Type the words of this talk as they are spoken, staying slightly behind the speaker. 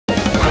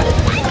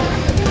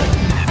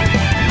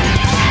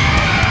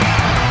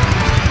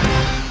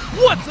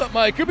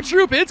my Koopa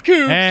Troop, it's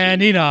Koop.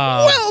 And Nina.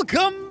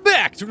 Welcome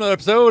back to another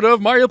episode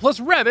of Mario plus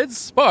Rabbids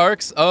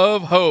Sparks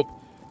of Hope.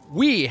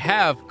 We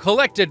have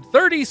collected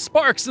 30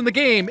 sparks in the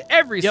game,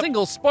 every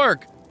single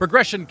spark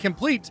progression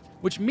complete,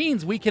 which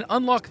means we can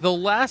unlock the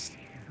last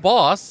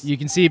boss. You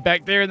can see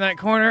back there in that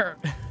corner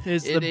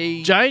is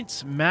the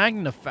Giant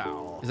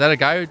Magnafowl. Is that a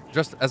guy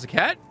dressed as a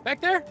cat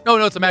back there?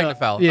 No, it's a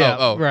Magnafowl.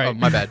 Yeah, right. Oh,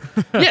 my bad.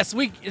 Yes,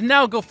 we can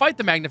now go fight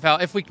the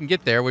Magnafowl if we can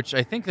get there, which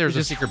I think there's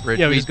a secret bridge.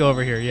 Yeah, we just go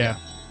over here, yeah.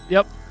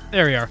 Yep,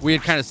 there we are. We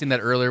had kind of seen that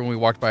earlier when we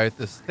walked by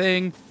this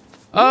thing.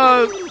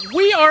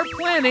 We are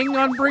planning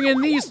on bringing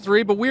these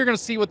three, but we're going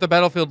to see what the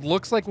battlefield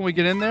looks like when we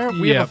get in there.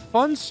 We have a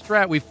fun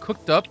strat we've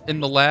cooked up in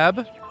the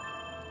lab.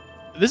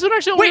 This one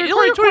actually only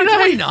Wait,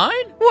 29?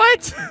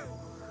 What?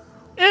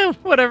 Yeah,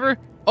 whatever.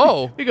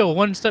 Oh. We go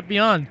one step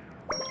beyond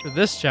for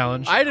this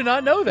challenge. I did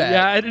not know that.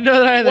 Yeah, I didn't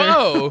know that either.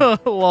 Whoa.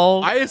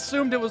 Lol. I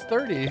assumed it was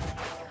 30.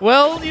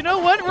 Well, you know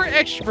what? We're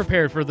extra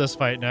prepared for this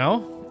fight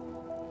now.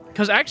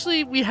 Because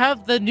actually, we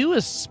have the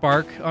newest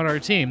spark on our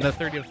team, the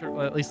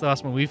 30th, at least the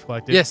last one we've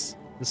collected. Yes.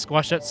 The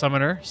Squashette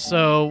Summoner.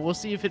 So we'll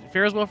see if it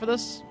fares well for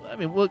this. I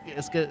mean,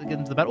 let's get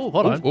into the battle. Oh,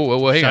 hold on.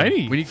 Oh, hang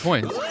Shiny. on. We need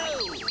coins.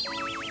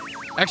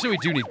 Actually, we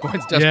do need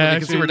coins desperately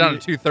because we're down to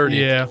 230.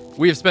 Yeah.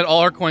 We have spent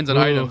all our coins on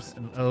items.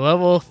 A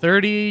level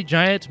 30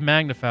 Giant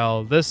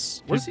Magnafowl.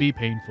 This would be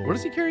painful. What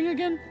is he carrying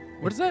again?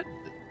 What is that?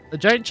 A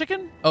giant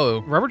chicken?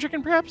 Oh. Rubber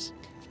chicken, perhaps?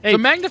 Hey, so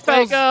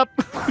Magnafowl's up.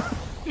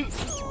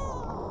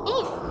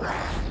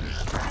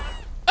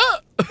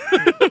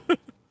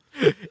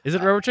 Is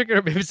it rubber chicken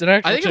or maybe it's an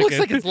actual chicken? I think it looks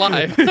like it's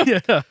live.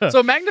 Yeah.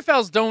 So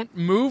Magnafowls don't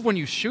move when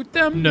you shoot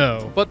them.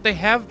 No. But they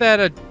have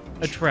that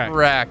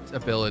attract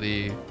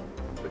ability.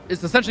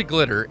 It's essentially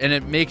glitter, and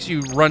it makes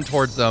you run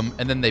towards them,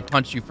 and then they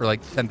punch you for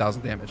like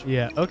 10,000 damage.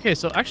 Yeah. Okay,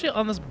 so actually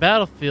on this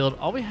battlefield,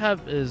 all we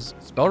have is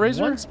Spell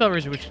Razor? one Spell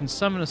Razor, which can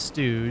summon a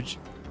Stooge.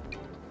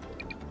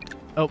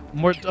 Oh,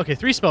 more. Okay,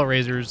 3 Spell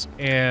Razors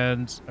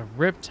and a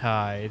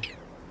Riptide.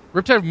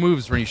 Riptide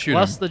moves when you shoot him.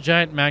 Plus the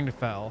Giant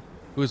Magnafowl.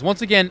 Who is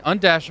once again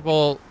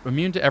undashable,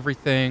 immune to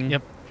everything.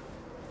 Yep.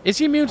 Is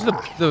he immune to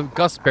the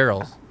gust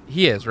barrels?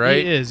 He is,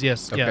 right? He is,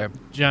 yes. Okay. Yeah.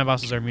 Giant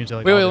bosses are immune to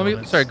like wait, all let me.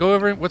 elements. Sorry, go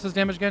over. What's his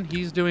damage again?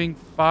 He's doing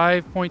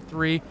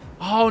 5.3.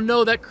 Oh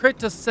no, that crit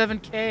to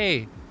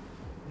 7K.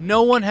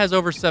 No one has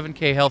over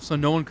 7K health, so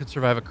no one could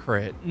survive a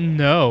crit.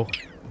 No.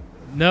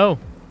 No.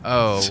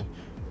 Oh.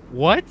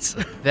 What?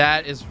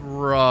 That is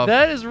rough.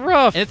 That is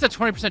rough. And it's a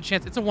 20%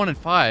 chance. It's a 1 in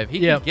 5.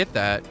 He can get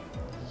that.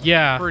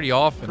 Yeah. Pretty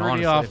often,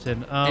 Pretty honestly.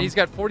 often. And he's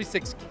got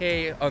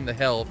 46K on the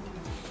health.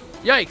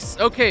 Yikes.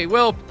 Okay,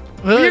 well,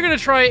 we're going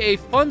to try a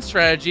fun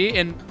strategy,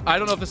 and I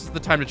don't know if this is the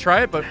time to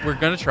try it, but we're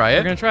going to try it.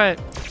 We're going to try it.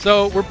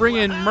 So we're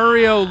bringing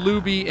Mario,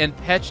 Luby, and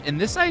Petch, and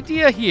this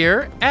idea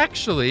here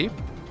actually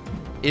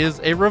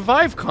is a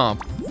revive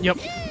comp. Yep.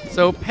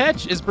 So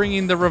Petch is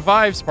bringing the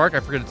revive spark. I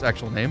forget its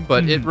actual name,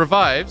 but it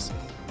revives.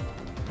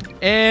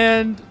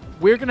 And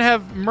we're going to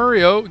have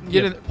Mario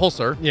get in...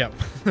 Pulsar. Yeah.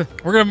 We're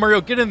going to have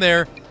Mario get in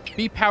there,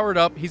 be powered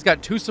up. He's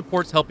got 2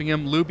 supports helping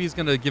him. Luby's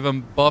going to give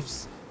him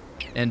buffs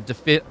and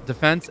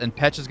defense, and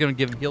Petch is going to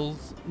give him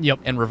heals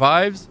and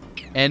revives.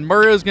 And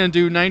Mario's going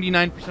to do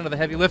 99% of the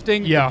heavy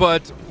lifting,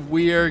 but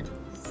we're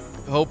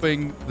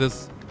hoping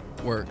this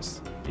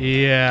works.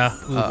 Yeah.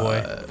 Oh,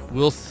 boy.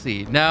 We'll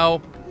see.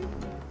 Now,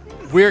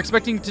 we're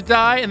expecting to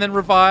die and then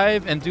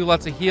revive and do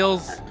lots of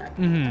heals.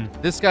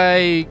 This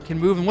guy can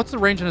move. And what's the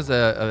range on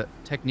his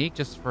technique,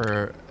 just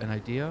for an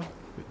idea?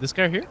 This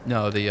guy here?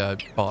 No, the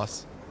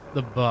boss.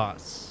 The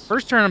boss.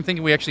 First turn, I'm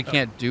thinking we actually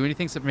can't do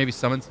anything except maybe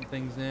summon some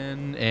things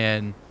in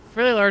and...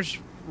 Fairly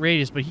large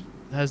radius, but he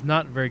has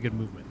not very good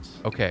movement.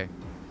 Okay.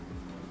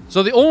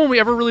 So the only one we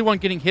ever really want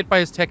getting hit by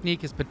his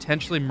technique is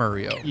potentially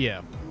Mario.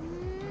 Yeah.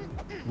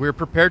 We're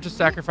prepared to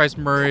sacrifice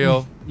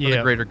Mario for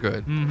the greater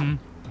good.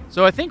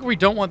 So I think we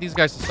don't want these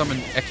guys to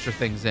summon extra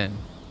things in.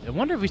 I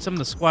wonder if we summon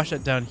the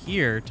Squashette down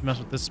here to mess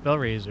with this Spell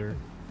Razor.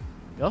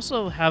 We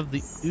also have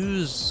the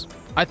Ooze.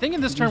 I think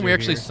in this turn we're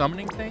actually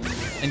summoning things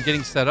and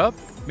getting set up.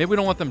 Maybe we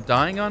don't want them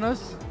dying on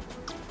us.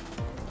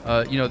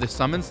 You know, this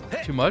summons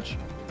too much.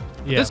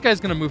 Yeah. This guy's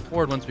going to move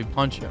forward once we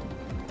punch him.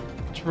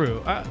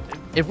 True.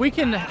 If we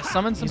can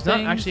summon some things...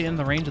 He's not actually in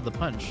the range of the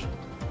punch.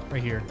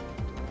 Right here.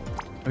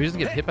 Oh, he doesn't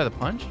get hit by the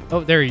punch?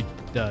 Oh, there he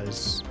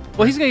does.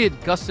 Well, he's going to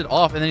get gusted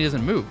off, and then he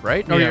doesn't move,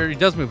 right? No, he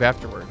does move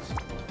afterwards.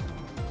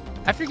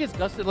 After he gets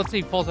gusted, let's say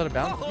he falls out of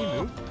bounds. Does he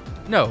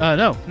move?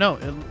 No. No.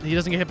 He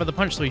doesn't get hit by the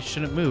punch, so he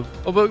shouldn't move.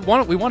 Oh, but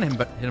we want him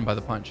to hit him by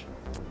the punch.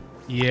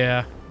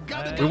 Yeah.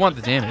 We want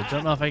the damage. I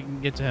don't know if I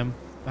can get to him.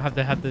 I have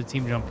to have the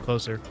team jump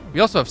closer. We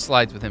also have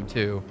slides with him,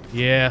 too.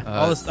 Yeah.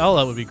 All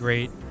that would be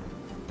great.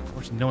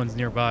 Unfortunately, no one's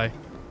nearby.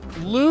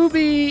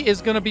 Luby is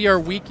going to be our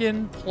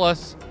weaken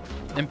plus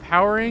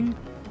empowering.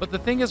 But the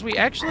thing is, we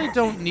actually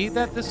don't need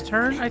that this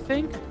turn, I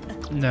think.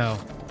 No.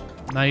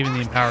 Not even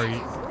the empower.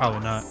 Probably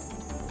not.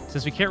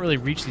 Since we can't really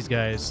reach these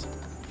guys.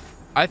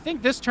 I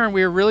think this turn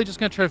we're really just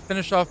going to try to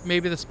finish off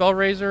maybe the Spell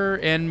Razor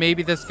and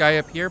maybe this guy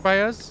up here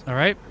by us. All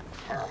right.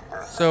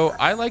 So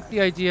I like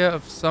the idea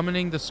of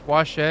summoning the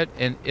Squashette,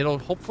 and it'll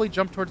hopefully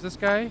jump towards this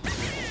guy.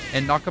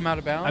 and knock him out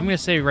of bounds. I'm going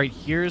to say right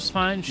here is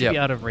fine. Should be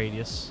out of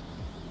radius.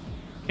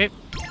 Okay.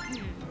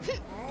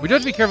 We do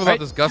have to be careful about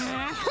this gust.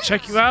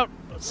 Check you out.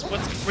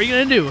 What are you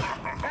going to do?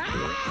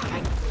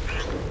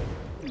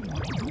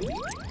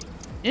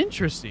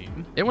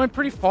 Interesting. It went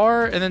pretty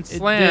far and then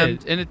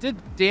slammed, and it did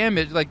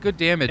damage, like good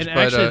damage. And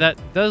but, actually, that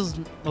does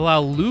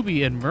allow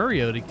Luby and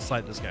Murio to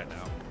slide this guy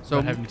now.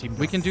 So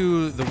we can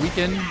do the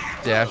weekend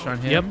dash on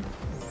him. Yep.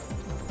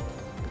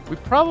 We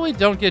probably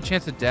don't get a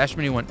chance to dash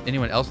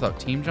anyone else without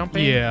team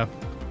jumping. Yeah.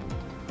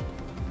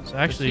 So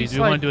actually, do we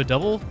want to do a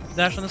double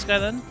dash on this guy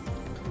then?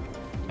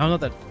 I don't know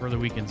that for the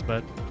weekends,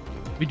 but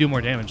we do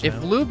more damage. If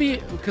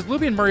Luby, because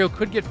Luby and Murio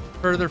could get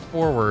further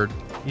forward.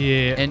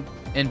 Yeah.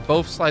 And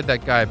both slide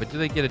that guy, but do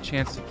they get a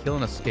chance to kill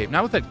and escape?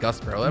 Not with that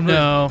gust barrel.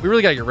 No. We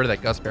really got to get rid of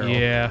that gust barrel.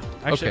 Yeah.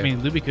 Actually, I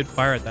mean, Luby could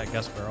fire at that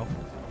gust barrel.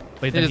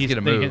 But then he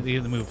doesn't get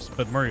the moves,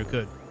 but Murio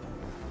could.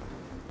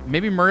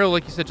 Maybe Murio,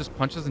 like you said, just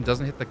punches and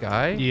doesn't hit the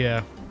guy.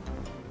 Yeah.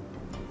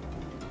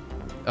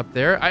 Up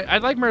there,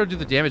 I'd like Murio to do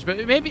the damage,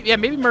 but maybe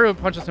Murio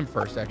punches him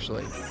first,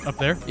 actually. Up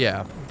there?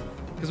 Yeah,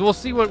 because we'll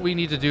see what we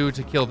need to do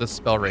to kill this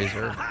Spell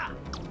Razor.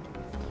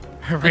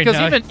 Right because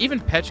now, even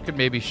Petch could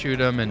maybe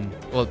shoot him, and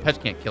well,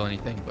 Petch can't kill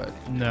anything, but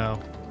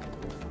no.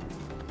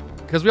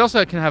 Because we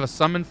also can have a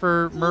summon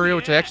for Murio,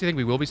 which I actually think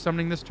we will be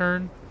summoning this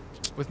turn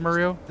with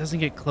Murio. Doesn't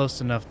get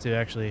close enough to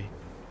actually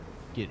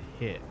get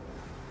hit.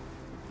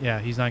 Yeah,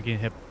 he's not getting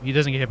hit. He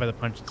doesn't get hit by the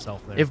punch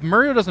itself there. If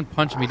Murio doesn't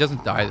punch him, he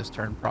doesn't die this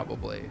turn,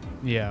 probably.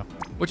 Yeah.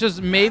 Which is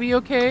maybe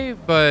okay,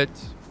 but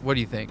what do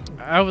you think?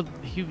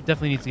 He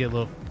definitely needs to get a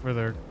little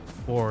further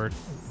forward.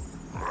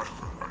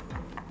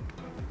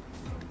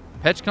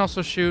 Petch can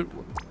also shoot.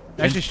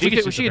 Actually, she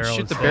could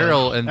shoot the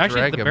barrel and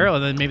drag him. Barrel,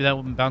 and then maybe that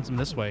will bounce him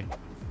this way.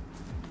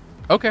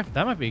 Okay.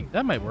 That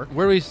might work.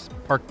 Where do we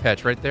park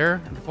Petch? Right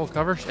there in full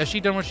cover? Has she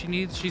done what she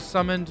needs? She's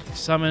summoned.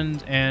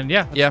 Summoned, and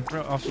yeah.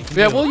 All she can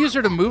do. We'll use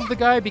her to move the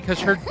guy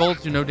because her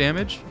bolts do no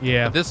damage.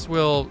 Yeah. But this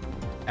will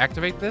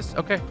activate this.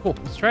 Okay, cool.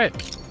 Let's try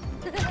it.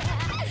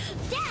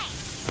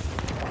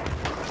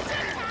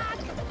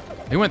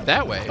 It went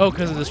that way. Oh,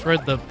 because it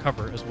destroyed the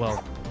cover as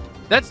well.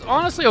 That's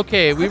honestly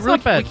okay. We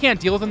can't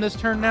deal with them this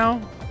turn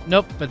now.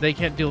 Nope, but they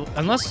can't deal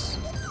unless.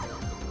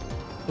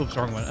 Oops,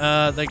 wrong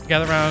one. They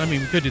gather around. I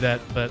mean, we could do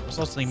that, but I was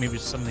also thinking maybe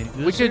summon the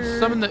Oozer. We could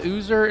summon the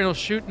Oozer, and it'll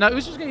shoot. Now,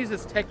 Oozer's going to use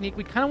this technique.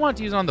 We kind of want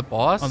to use it on the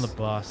boss. On the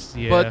boss,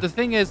 yeah. But the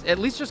thing is, at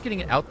least just getting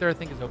it out there, I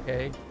think, is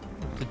okay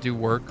to do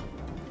work.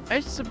 I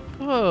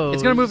suppose.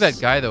 It's going to move that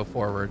guy, though,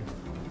 forward.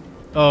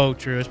 Oh,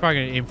 true. It's probably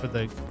going to aim for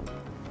the...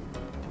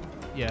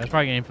 Yeah, it's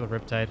probably going to aim for the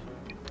Riptide.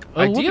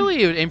 Oh,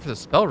 ideally, it would aim for the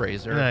Spell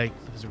Razor.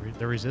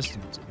 They're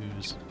resistant to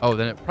Ooze. Oh,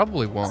 then it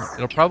probably won't.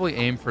 It'll probably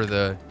aim for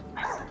the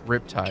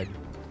Riptide,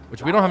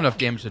 which we don't have enough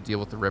damage to deal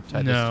with the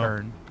Riptide this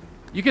turn.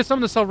 You can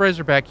summon the Spell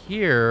Razor back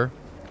here,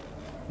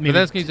 but then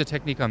it's going to use a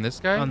technique on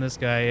this guy? On this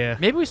guy, yeah.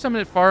 Maybe we summon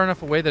it far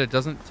enough away that it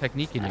doesn't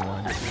technique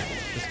anyone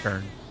this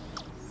turn.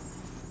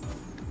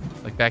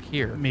 Like back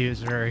here. Maybe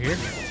it's right here.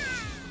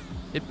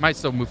 It might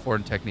still move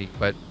forward in technique,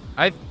 but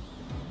I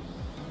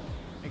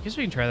guess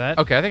we can try that.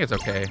 Okay, I think it's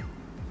okay.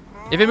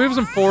 If it moves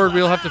him forward,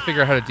 we'll have to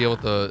figure out how to deal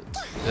with the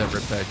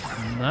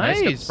Riptide.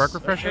 Nice. Spark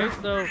Refresher. Okay,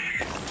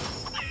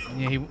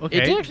 so okay.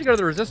 It did actually go to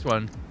the resist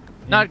one.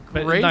 Not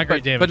great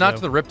damage, but not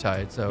to the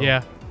Riptide. So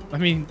yeah, I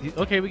mean,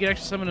 okay, we can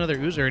actually summon another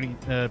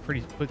Oozer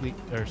pretty quickly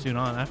or soon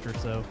on after.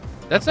 So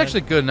that's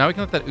actually good. Now we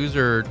can let that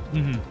Oozer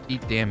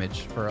eat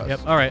damage for us.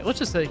 Yep. All right, let's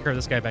just take care of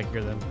this guy back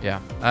here then.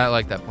 Yeah, I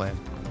like that plan.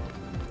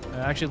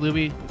 Actually,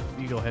 Luby,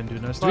 you go ahead and do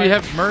another slide. Do we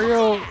have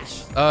Murio?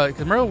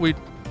 Because Murio,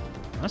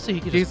 honestly, he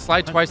can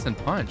slide twice and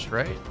punch,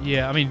 right?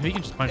 Yeah, I mean, he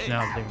can just punch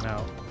now and take him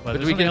out. But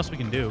there's nothing else we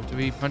can do. Do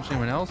we punch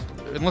anyone else?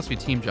 Unless we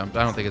team jumped.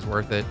 I don't think it's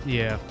worth it.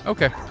 Yeah.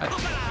 Okay.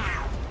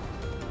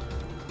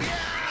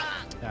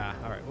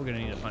 All right. We're going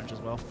to need a punch as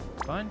well.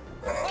 Fine.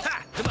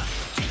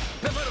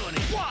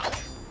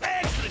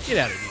 Get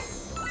out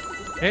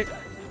of here. Okay.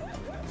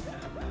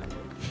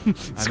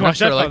 Squash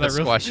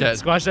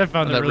that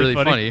found that really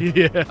funny.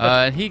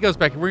 Yeah. And he goes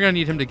back. We're going to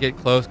need him to get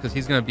close because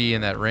he's going to be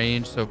in that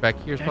range. So back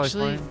here is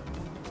probably fine.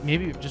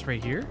 Maybe just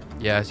right here?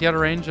 Yeah, is he out of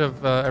range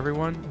of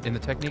everyone in the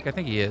technique? I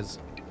think he is.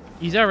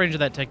 He's out of range of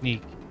that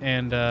technique.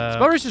 And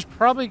Spell Razor's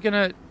probably going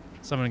to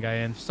summon a guy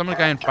in. Summon a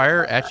guy and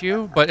fire at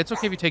you, but it's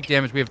okay if you take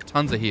damage. We have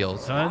tons of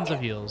heals. Tons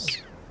of heals.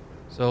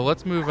 So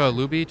let's move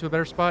Luby to a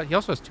better spot. He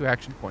also has 2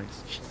 action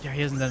points. Yeah,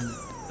 he hasn't done...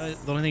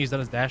 the only thing he's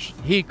done is dash.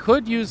 He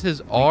could use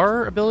his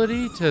R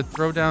ability to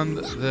throw down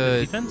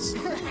the defense,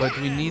 but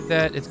do we need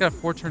that? It's got a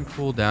 4-turn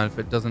cooldown if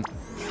it doesn't...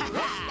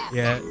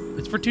 Yeah,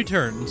 it's for 2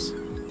 turns.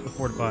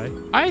 Before to buy.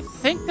 I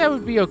think that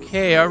would be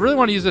okay. I really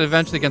want to use it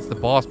eventually against the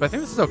boss, but I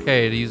think this is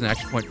okay to use an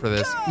action point for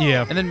this.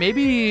 Yeah. And then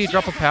maybe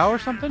drop a POW or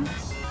something?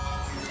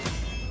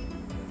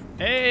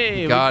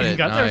 Hey, we got there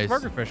nice.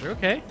 Spark Refresher,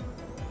 okay.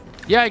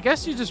 Yeah, I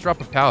guess you just drop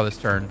a POW this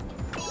turn.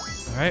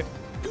 All right.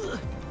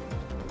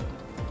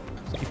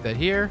 Let's keep that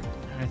here.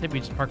 I think we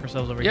just park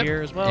ourselves over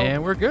here as well.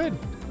 And we're good.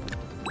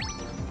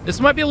 This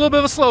might be a little bit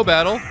of a slow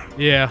battle.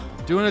 Yeah.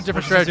 Doing a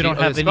different strategy. Don't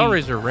have Spell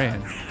Razor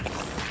ran.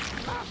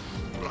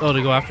 Oh,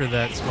 to go after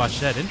that squash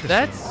set.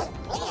 Interesting.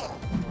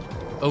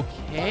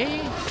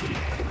 okay.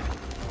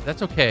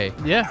 That's okay.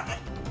 Yeah.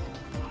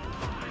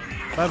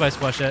 Bye-bye,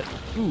 Squashette.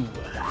 Ooh.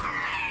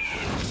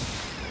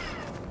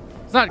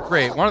 It's not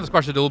great. One of the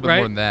squash should do a little bit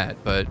more than that,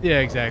 but... Yeah,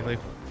 exactly.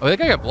 Oh, that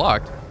guy got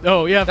blocked.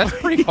 Oh, yeah. That's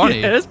pretty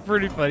funny. Yeah, that's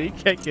pretty funny. You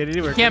can't get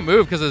anywhere. He can't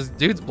move because his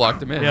dudes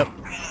blocked him in. Yep.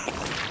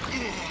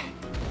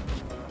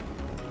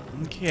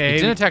 Okay. He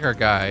didn't attack our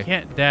guy.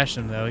 Can't dash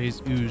him, though.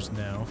 He's oozed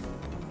now.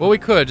 Well, we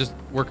could just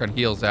work on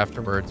heals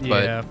afterwards,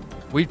 Yeah.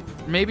 but we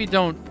maybe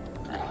don't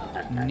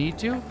need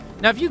to.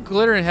 Now, if you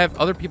glitter and have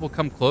other people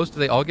come close, do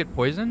they all get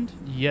poisoned?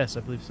 Yes, I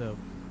believe so.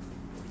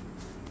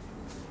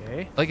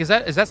 Okay. Like, is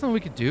that something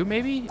we could do,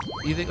 maybe?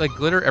 You think, like,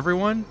 glitter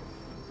everyone,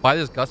 buy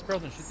this gust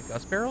barrel, and shoot the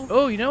gust barrel?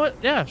 Oh, you know what?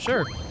 Yeah,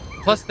 sure.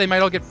 Plus, they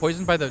might all get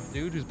poisoned by the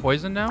dude who's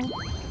poisoned now?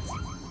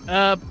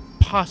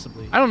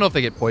 Possibly. I don't know if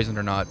they get poisoned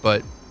or not,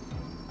 but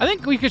I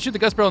think we could shoot the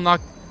gust barrel and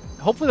knock...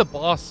 Hopefully the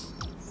boss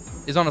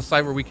is on a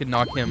side where we can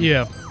knock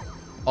him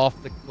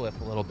off the cliff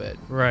a little bit.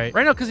 Right.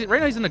 Right now, because right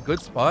now he's in a good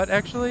spot,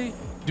 actually.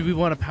 Do we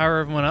want to power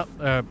everyone up?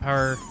 I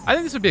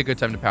think this would be a good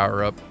time to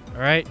power up.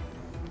 All right.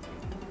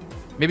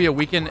 Maybe a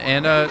weaken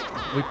and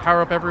we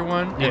power up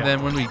everyone, and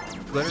then when we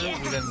glitter,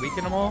 we then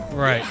weaken them all.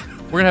 Right.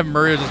 We're going to have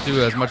Mario just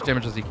do as much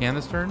damage as he can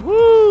this turn.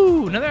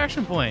 Woo! Another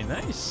action point.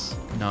 Nice.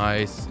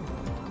 Nice.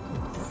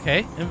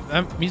 Okay. And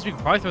that means we can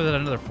probably throw that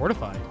at another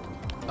fortify.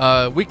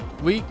 We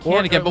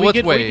can again, but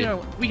let's wait.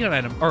 We can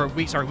item, or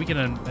we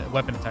can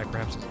weapon attack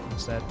perhaps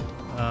instead.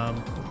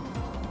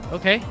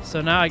 Okay,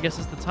 so now I guess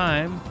it's the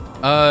time.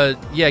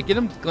 Yeah, get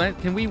him.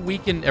 Can we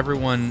weaken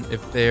everyone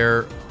if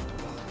they're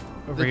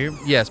over here?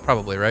 Yes,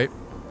 probably, right?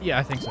 Yeah,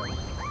 I think so.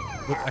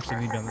 Whoop, actually,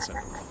 we need to be on this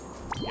side.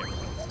 Yeah.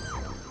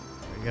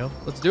 There you go.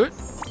 Let's do it.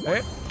 All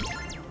right.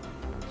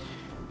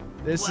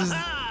 This is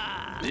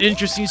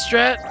interesting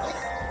strat.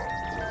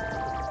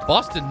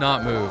 Boss did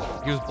not move.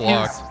 He was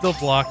blocked. He's still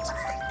blocked.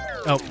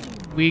 Oh,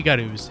 we got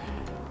ooze.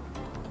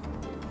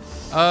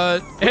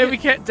 And we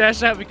can't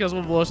dash out because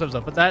we'll blow ourselves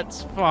up, but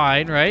that's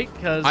fine, right?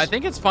 Because I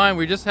think it's fine.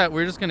 We're just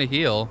gonna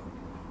heal.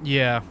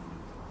 Yeah.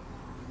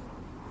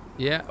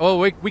 Yeah. Oh,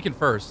 we can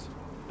first.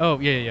 Oh,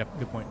 yeah.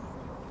 Good point.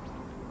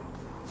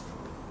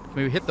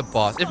 Maybe hit the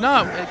boss. If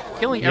not,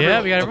 killing everyone.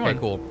 Yeah, we got everyone. Okay,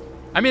 cool.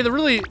 I mean, they're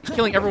really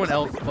killing everyone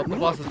else, but the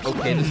boss is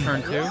okay this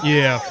turn too.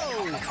 Yeah.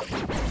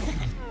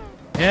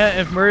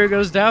 Yeah, if Mario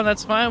goes down,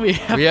 that's fine. We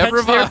have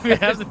revive. We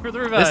have the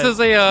revive. This is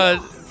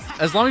a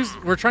as long as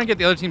we're trying to get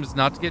the other teams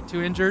not to get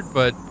too injured,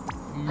 but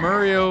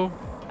Mario.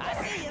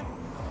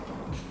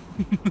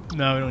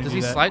 No, we don't need Does to he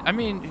do that. slide? I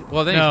mean,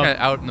 well, then he's kind of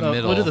out in the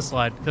middle. We'll do the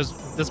slide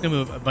because this can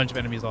move a bunch of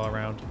enemies all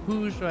around.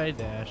 Who should I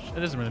dash? It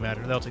doesn't really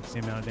matter. They'll take the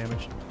same amount of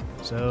damage.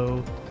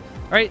 So,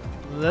 all right,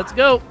 let's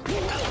go.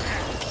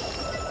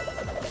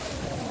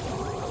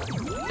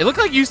 It looked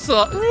like you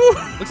saw.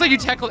 Looks like you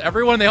tackled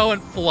everyone. They all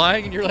went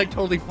flying, and you're like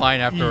totally fine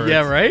afterwards.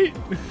 Yeah, right.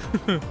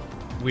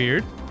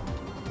 Weird.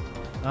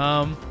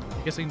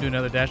 I guess I can do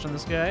another dash on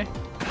this guy.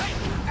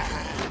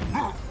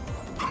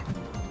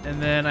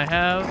 And then I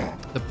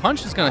have... The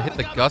punch is going to hit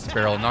the gust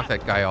barrel and knock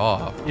that guy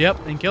off.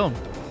 Yep, and kill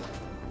him.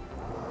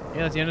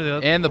 Yeah, that's the end of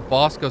the... And the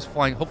boss goes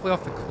flying, hopefully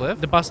off the cliff.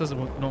 The boss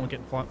don't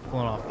get flown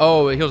off.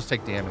 Oh, he'll just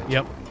take damage.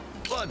 Yep.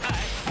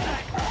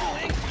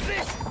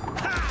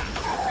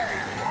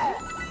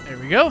 There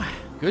we go.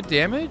 Good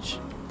damage.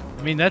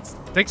 I mean, that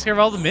takes care of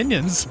all the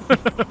minions.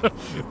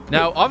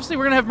 Now, obviously,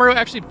 we're going to have Mario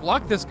actually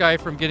block this guy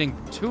from getting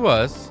to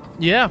us.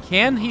 Yeah.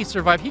 Can he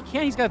survive? He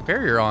can. He's got a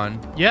barrier on.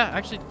 Yeah,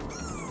 actually...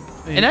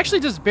 And actually,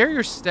 does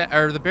barrier stack,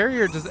 or the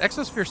barrier, does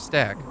Exosphere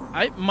stack?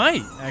 I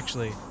might,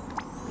 actually.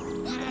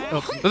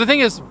 Oh. But the thing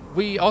is,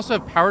 we also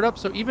have powered up,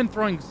 so even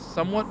throwing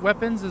somewhat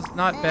weapons is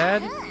not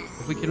bad.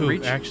 If we can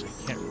reach. Actually,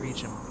 can't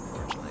reach him,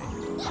 unfortunately.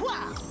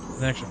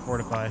 An extra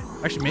fortify.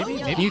 Actually, maybe.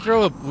 Can you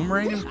throw a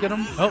boomerang and get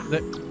him? Oh,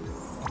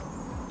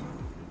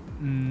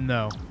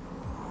 no.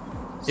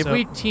 If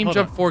we team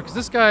jump forward, because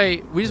this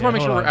guy, we just want to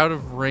make sure we're out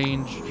of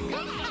range.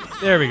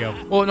 There we go.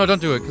 Well, no, don't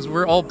do it, because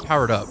we're all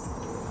powered up.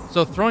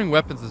 So throwing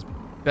weapons is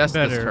best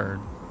this turn.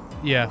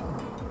 Yeah.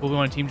 Will we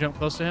want to team jump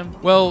close to him?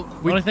 Well,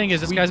 the only thing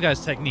is this guy's got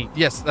his technique.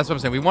 Yes, that's what I'm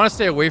saying. We want to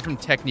stay away from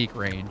technique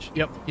range.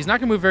 Yep. He's not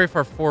going to move very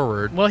far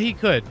forward. Well, he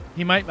could.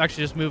 He might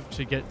actually just move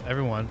to get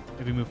everyone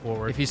if we move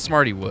forward. If he's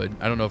smart, he would.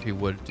 I don't know if he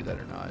would do that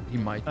or not. He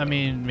might. I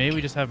mean, maybe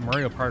we just have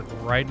Mario park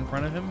right in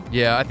front of him.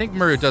 Yeah, I think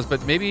Mario does,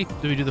 but maybe...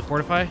 Do we do the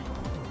fortify?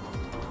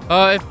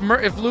 If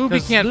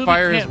Luby can't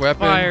fire his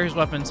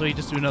weapon... so he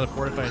just do another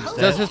fortify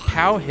instead. Does his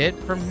POW hit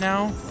from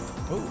now?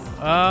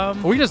 Well,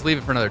 we can just leave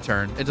it for another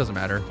turn. It doesn't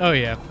matter. Oh,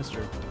 yeah. That's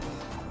true.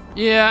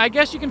 Yeah, I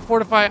guess you can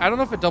fortify. I don't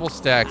know if it double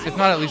stacks. If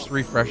not, at least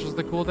refreshes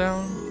the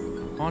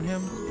cooldown on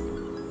him.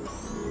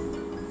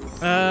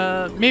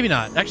 Maybe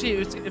not. Actually,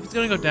 if it's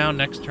going to go down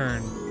next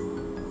turn...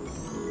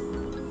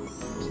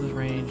 What's the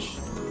range?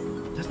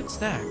 Does it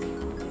stack?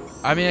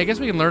 I mean, I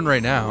guess we can learn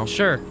right now.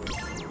 Sure.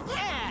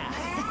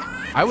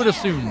 I would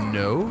assume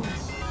no.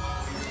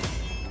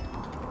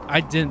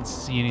 I didn't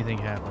see anything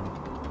happen.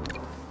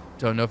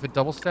 Don't know if it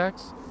double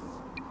stacks.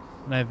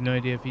 And I have no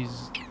idea if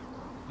he's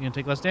going to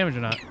take less damage or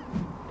not.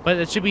 But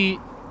it should be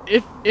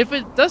If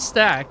it does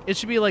stack, it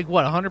should be like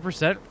what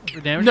 100% for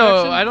damage. No,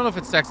 reduction? I don't know if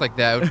it stacks like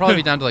that. It would probably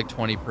be down to like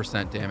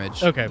 20%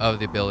 damage of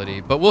the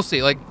ability. But we'll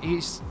see. Like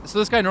so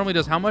this guy normally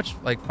does how much?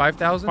 Like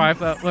 5,000?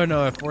 5,000? Or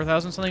no,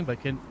 4,000 something.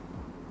 But can.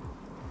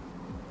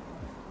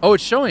 Oh,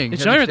 it's showing.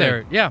 It's showing right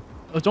there. Yeah,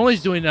 it's only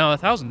doing now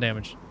 1,000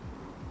 damage.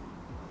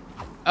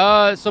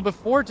 So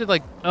before it did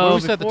like what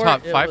we said at the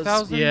top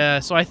 5,000. Yeah,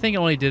 so I think it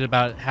only did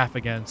about half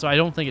again. So I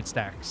don't think it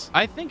stacks.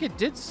 I think it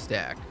did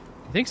stack.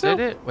 You think so?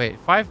 Did it? Wait,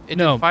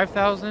 did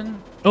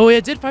 5,000. Oh, yeah,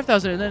 it did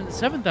 5,000 and then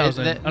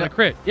 7,000 on no. a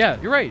crit. Yeah,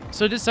 you're right.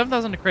 So it did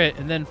 7,000 a crit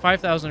and then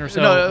 5,000 or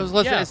so. No,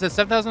 it said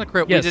 7,000 a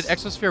crit. Yes. We did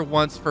Exosphere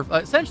once for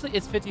essentially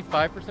it's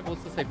 55%. But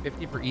let's just say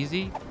 50 for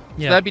easy. So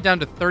Yeah. that'd be down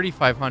to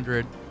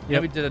 3,500. Yep.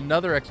 And we did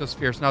another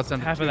Exosphere, so now it's down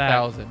to half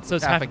 2,000. So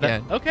it's half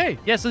again. Okay,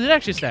 yeah, so it did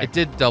actually stack. It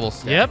did double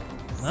stack. Yep,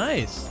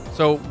 nice.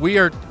 So we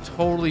are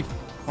totally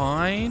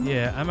fine.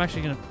 Yeah, I'm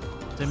actually going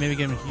to maybe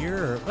get him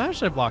here, or how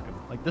should I block him?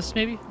 Like this,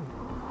 maybe?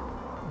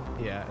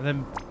 Yeah, and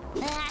then...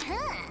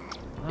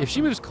 If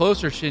she moves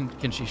closer,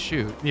 can she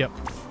shoot? Yep.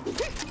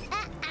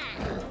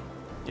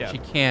 Yeah. She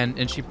can,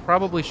 and she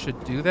probably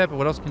should do that, but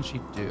what else can she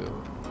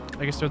do?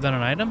 I guess throw down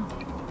an item?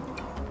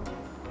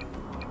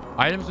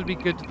 Items would be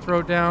good to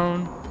throw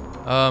down.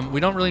 We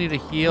don't really need a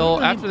heal.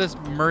 After this,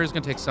 Murray's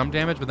going to take some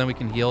damage, but then we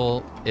can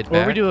heal it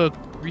back. Or we do a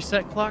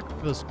reset clock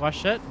for the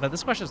squashette, but the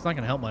squashette's not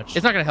going to help much.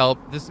 It's not going to help.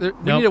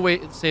 We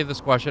need to save the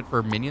squashette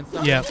for minion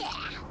stuff. Yeah.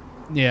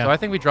 Yeah. So I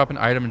think we drop an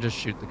item and just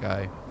shoot the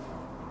guy.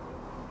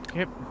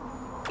 Okay.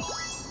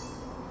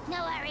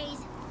 No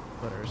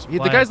worries.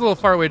 The guy's a little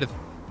far away to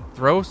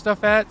throw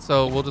stuff at,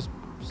 so we'll just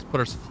put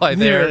our supply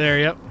there. There,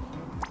 yep.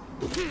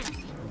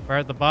 Fire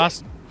at the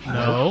boss.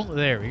 No.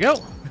 There we go.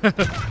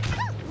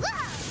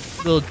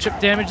 Little chip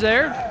damage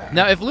there.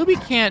 Now, if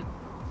Luby can't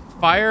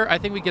fire, I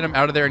think we get him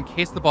out of there in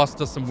case the boss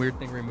does some weird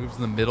thing where he moves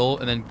in the middle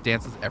and then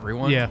dances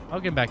everyone. Yeah, I'll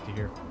get him back to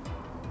here.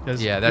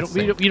 Because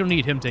we don't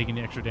need him taking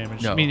the extra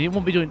damage. No. I mean, he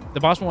won't be doing. The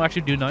boss won't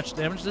actually do much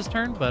damage this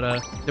turn, but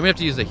then we have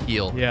to use a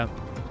heal. Yeah.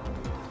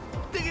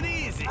 Take it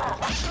easy.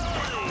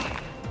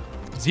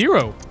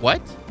 0.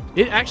 What?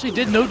 It actually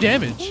did no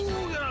damage.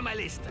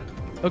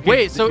 Okay.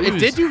 Wait, so it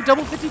did do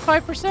double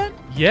 55%?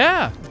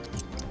 Yeah.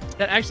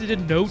 That actually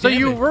did no damage. So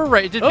you were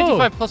right. It did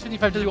 55 plus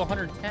 55 to do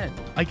 110.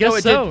 I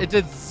guess It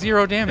did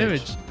 0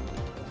 damage.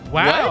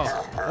 Wow.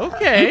 What?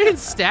 Okay. You can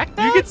stack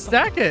that? You can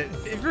stack it.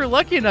 If you're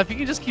lucky enough, you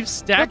can just keep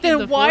stacking. But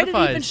then why did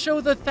it even show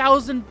the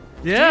 1,000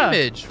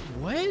 damage?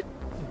 What?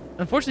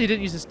 Unfortunately, he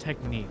didn't use his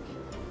technique.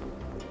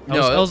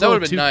 No, that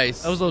would have been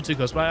nice. I was a little too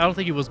close, but I don't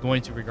think he was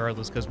going to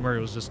regardless because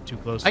Murray was just too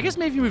close. I guess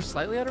maybe if you moved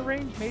slightly out of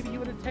range, maybe he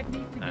would have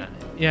technique.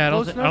 Yeah, I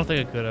don't think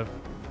I could have.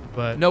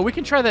 But no, we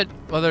can try that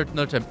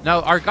another time.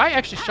 Now, our guy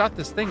actually shot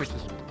this thing, which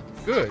is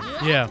good.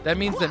 Yeah. That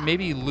means that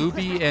maybe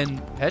Luby and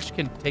Petch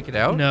can take it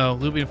out? No,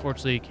 Luby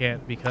unfortunately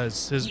can't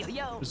because his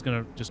is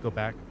going to just go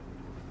back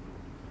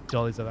to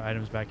all these other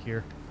items back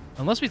here.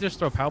 Unless we just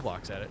throw POW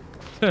blocks at it.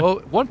 Well,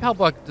 one POW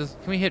block,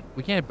 we can't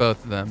hit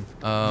both of them.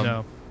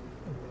 No.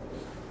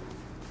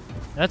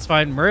 That's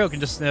fine. Mario can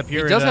just snap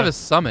here. He does have a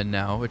summon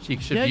now, which he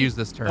should use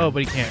this turn. Oh, but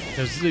he can't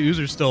because the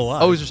user's still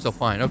alive. Oh, user's still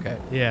fine. Okay.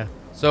 Yeah.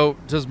 So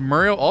does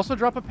Mario also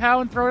drop a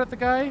POW and throw it at the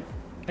guy?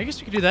 I guess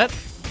we could do that.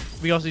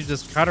 We also use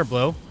this counter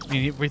blow. I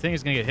mean, we think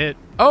he's gonna get hit.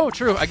 Oh,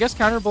 true. I guess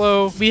counter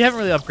blow. We haven't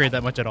really upgraded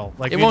that much at all.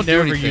 Like it we won't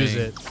never do anything, use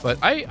it. But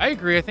I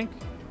agree. I think.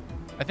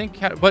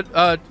 But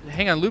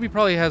hang on. Luby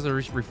probably has a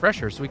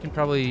refresher, so we can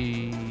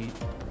probably.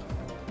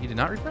 He did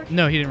not refresh.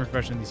 No, he didn't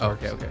refresh in these.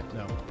 Okay. Okay.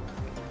 No.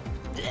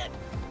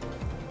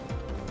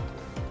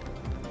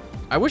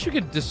 I wish we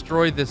could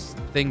destroy this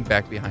thing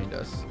back behind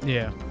us.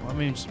 Yeah. Well, I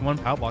mean, just one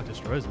POW block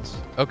destroys this.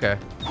 Okay.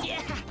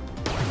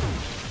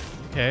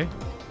 Okay.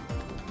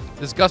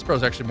 This Gus Bro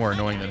is actually more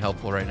annoying than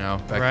helpful right now.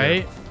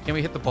 Right? Here. Can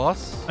we hit the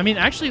boss? I mean,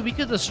 actually, we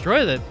could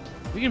destroy that.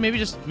 We can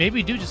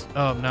maybe do just.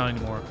 Oh, not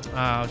anymore.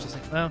 I was just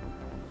like,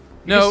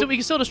 no. We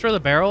can still destroy the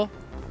barrel,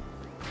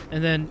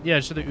 and then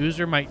so the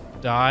Oozer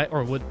might die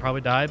or would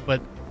probably die,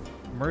 but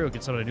Mario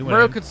could summon a new one.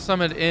 Mario could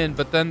summon it in,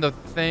 but then the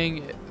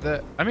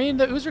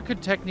Oozer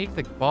could technique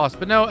the boss.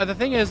 But no, the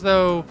thing is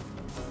though,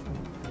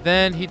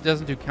 then he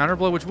doesn't do counter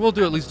blow, which will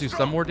at least do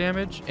some more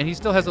damage, and he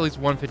still has at least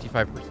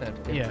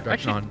 155%. Yeah,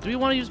 actually, do we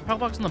want to use POW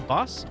blocks on the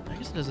boss? I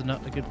guess it does a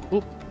good.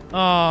 Oop.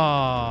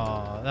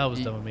 Oh, that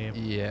was dumb of me.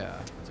 Yeah,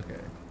 it's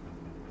okay.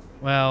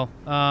 Well,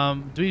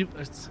 do we?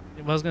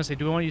 I was gonna say,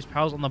 do we want to use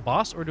POWs on the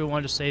boss, or do we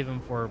want to just save him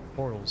for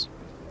portals?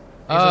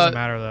 It doesn't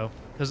matter though,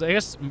 because I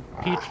guess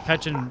Peach,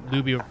 Petch, and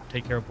Luby will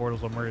take care of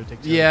portals while Mario takes care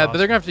of the boss. But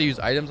they're gonna have to use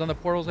items on the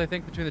portals, I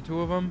think, between the two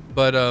of them.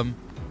 But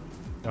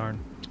darn.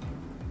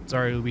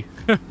 Sorry, Luby.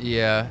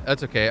 Yeah,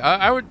 that's okay.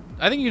 I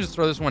think you can just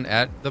throw this one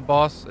at the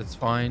boss. It's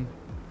fine.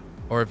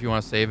 Or if you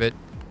want to save it.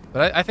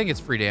 But I think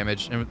it's free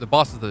damage, and the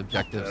boss is the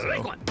objective.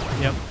 So.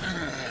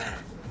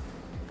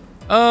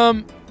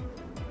 Yep.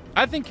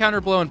 I think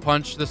counter blow and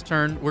punch this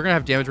turn. We're gonna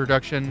have damage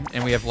reduction,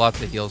 and we have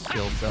lots of heal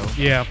skills. So.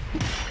 Yeah.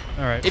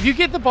 All right. If you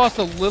get the boss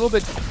a little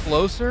bit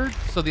closer,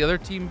 so the other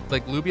team,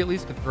 like Luby at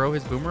least, could throw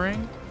his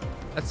boomerang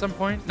at some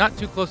point. Not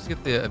too close to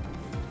get the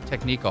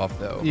technique off,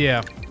 though.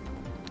 Yeah.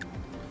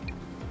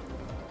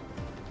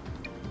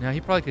 Now he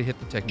probably could hit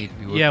the technique.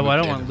 If he yeah, well, I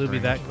don't want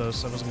Luby that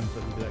close. I wasn't going to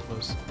put Luby that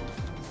close.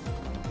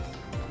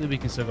 Luby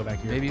can still go back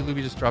here. Maybe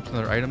Luby just drops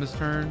another item this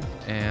turn,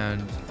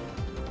 and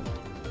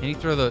can he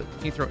throw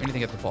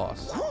anything at the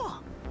boss?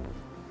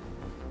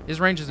 His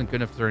range isn't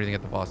good enough to throw anything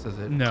at the boss, is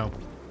it? No.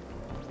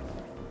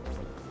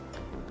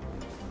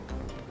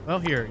 Well,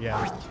 here,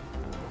 yeah.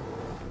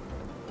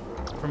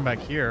 From back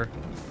here,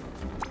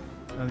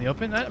 in the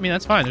open. I mean,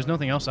 that's fine. There's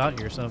nothing else out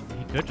here, so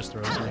he could just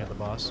throw something at the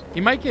boss.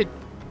 He might get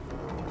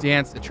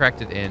Dance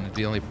attracted in. Is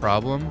the only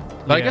problem.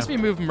 But I guess if we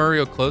move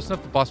Mario close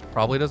enough, the boss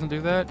probably doesn't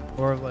do that.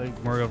 Or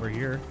like Mario over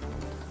here.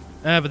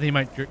 But then he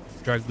might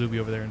drag Luby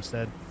over there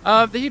instead.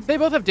 They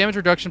both have damage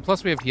reduction,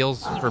 plus we have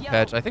heals for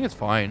Petch. I think it's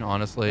fine,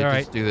 honestly. All right.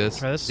 Just do this.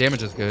 Try this.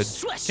 Damage is good.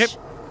 Yep.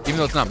 Even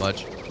though it's not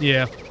much.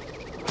 Yeah.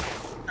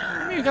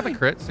 You got the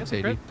crit,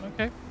 680.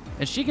 Okay.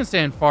 And she can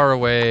stand far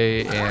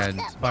away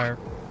and fire.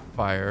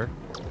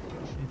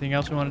 Anything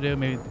else we want to do?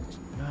 Maybe,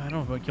 I don't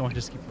know if we want to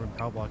just keep throwing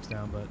power blocks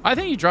down, but I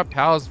think you drop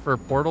pals for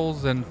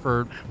portals and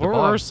for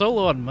we're so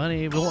low on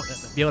money. We won't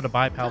be able to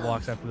buy power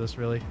blocks after this,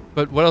 really.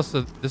 But what else?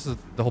 This is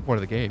the whole point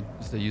of the game,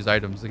 is to use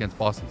items against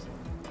bosses.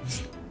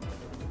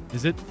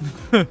 Is it?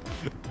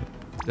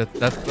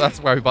 That's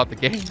why we bought the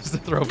game, just to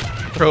throw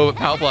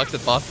power blocks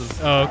at bosses.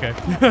 Oh, okay.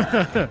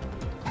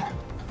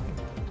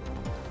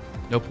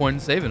 No point in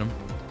saving them.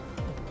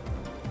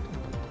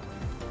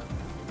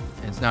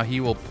 And so now he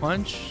will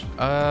punch.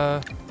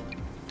 Do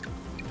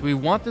we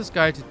want this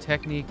guy to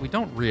technique? We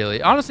don't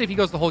really. Honestly, if he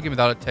goes the whole game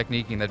without it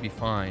techniquing, that'd be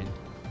fine.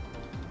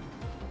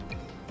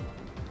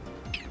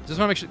 Just want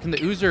to make sure. Can the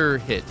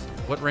Oozer hit?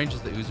 What range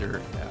does the Oozer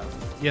have?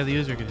 Yeah, the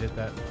Oozer could hit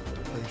that.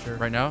 Pretty sure.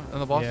 Right now on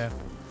the boss? Yeah.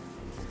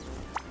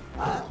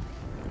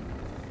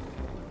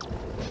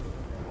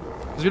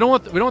 Because we don't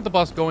want the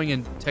boss going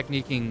and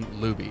techniquing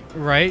Luby.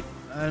 Right.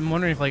 I'm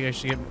wondering if like I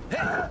should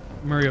get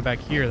Mario back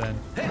here then.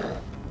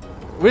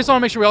 We just want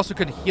to make sure we also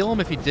could heal him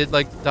if he did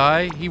like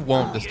die. He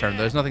won't this turn.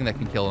 There's nothing that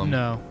can kill him.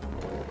 No.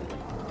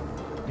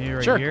 Maybe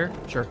right sure. here?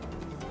 Sure.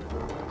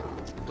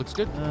 Looks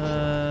good.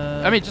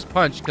 I mean, just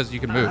punch because you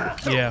can move.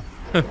 Yeah.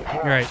 You're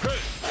right.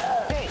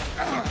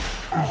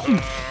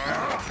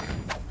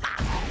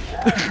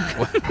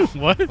 What?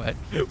 What?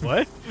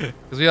 What?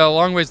 Because we got a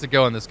long ways to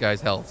go on this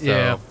guy's health. So,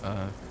 yeah.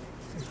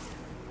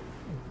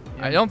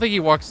 I don't think he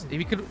walks.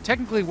 He could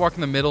technically walk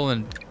in the middle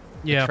and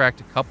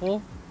attract a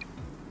couple.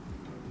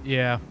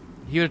 Yeah.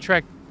 He would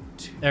attract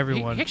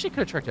everyone. He actually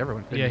could attract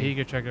everyone. Yeah, he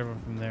could attract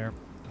everyone from there.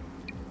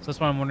 So that's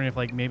why I'm wondering if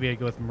like maybe I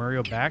go with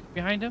Mario back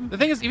behind him. The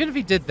thing is, even if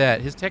he did that,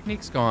 his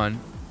technique's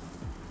gone,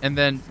 and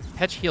then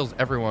Petch heals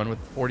everyone with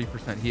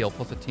 40% heal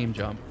plus a team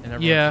jump, and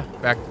everyone's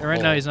back to right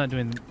full. now he's not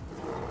doing.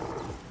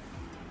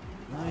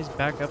 Now he's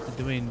back up to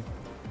doing.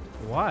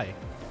 Why?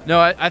 No,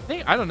 I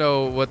think I don't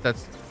know what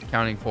that's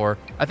counting for.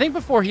 I think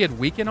before he had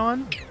weaken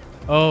on.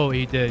 Oh,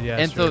 he did. Yeah.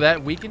 And so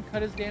that weaken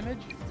cut his damage.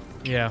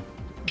 Yeah.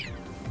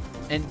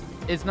 And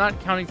it's not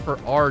counting for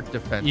our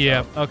defense.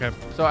 Yeah. Okay.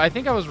 So I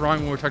think I was wrong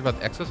when we were talking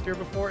about the Exosphere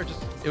before. It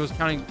was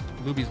counting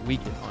Luby's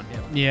weaken on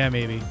him. Yeah,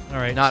 maybe. All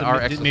right. Not so our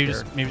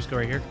Exosphere. Maybe just go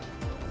right here.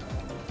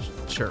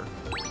 Sure.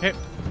 Okay.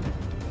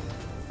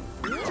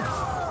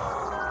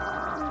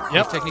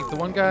 Yep. Technique the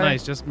one guy.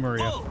 Nice, just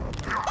Mario.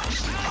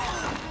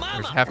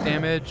 There's half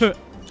damage.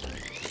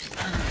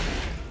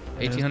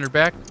 1800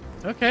 back.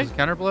 Okay.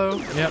 Counter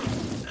blow. Yep.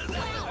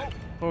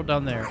 Pull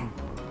down there.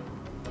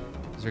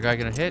 Is your guy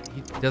gonna hit? He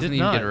doesn't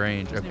even get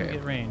range. Doesn't Okay. even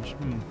get range.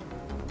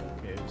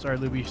 Okay. Sorry,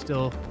 Luby.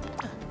 Still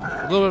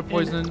a little bit of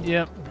poison.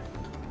 Yep.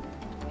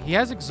 He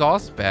has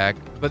exhaust back,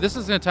 but this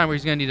is in a time where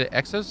he's gonna need an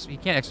Exos. He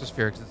can't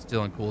Exosphere because it's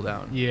still in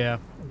cooldown. Yeah.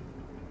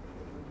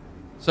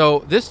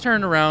 So this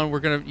turn around,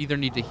 we're gonna either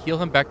need to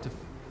heal him back to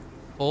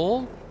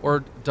full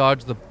or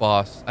dodge the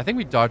boss. I think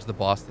we dodge the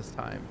boss this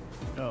time.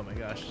 Oh my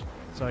gosh.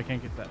 So I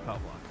can't get that power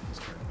block this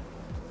turn.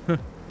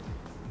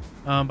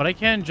 But I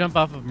can jump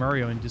off of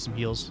Mario and do some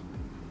heals.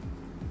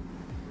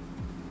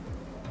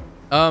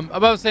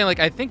 About saying, like,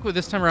 I think with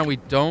this time around we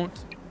don't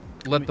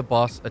let the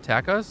boss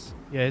attack us.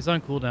 Yeah, he's on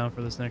cooldown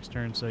for this next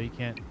turn, so you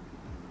can't.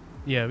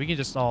 Yeah, we can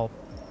just all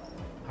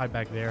hide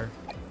back there.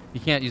 You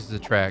can't use his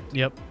attract.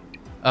 Yep.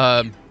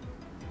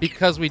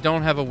 Because we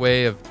don't have a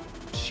way of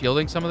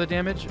shielding some of the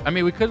damage. I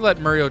mean, we could let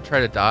Mario try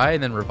to die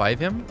and then revive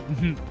him.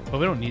 But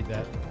we don't need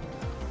that.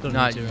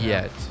 Not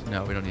yet.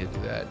 No, we don't need to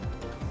do that.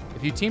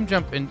 If you team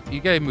jump in, you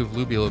gotta move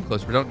Luby a little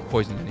closer, but don't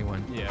poison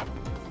anyone. Yeah.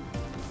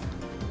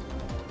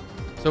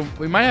 So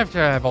we might have to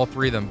have all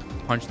three of them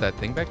punch that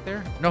thing back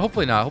there. No,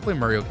 hopefully not. Hopefully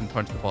Mario can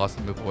punch the boss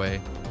and move away.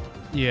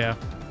 Yeah.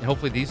 And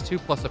hopefully these two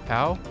plus a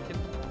POW can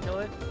kill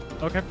it.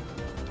 Okay.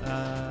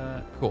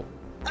 Cool.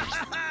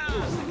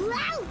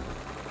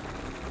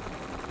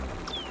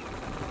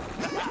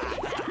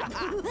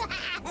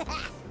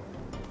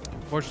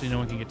 Fortunately, no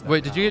one can get to that.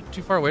 Wait, did you get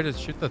too far away to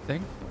shoot the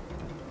thing?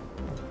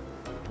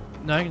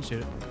 No, I can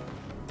shoot it.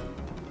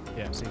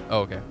 Yeah, see.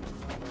 Oh, okay.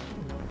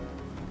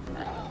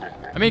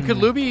 I mean, could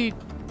Luby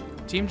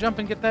team jump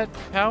and get that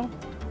POW?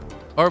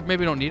 Or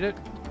maybe we don't need it?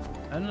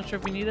 I'm not sure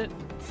if we need it.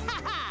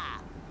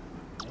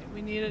 Maybe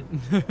we need it.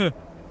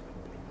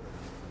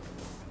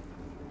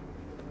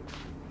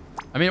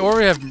 I mean, or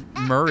we have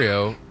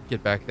Mario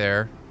get back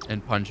there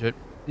and punch it.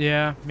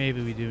 Yeah,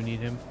 maybe we do need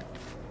him.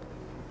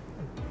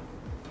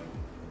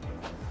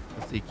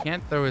 Let's see. He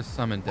can't throw his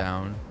summon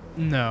down.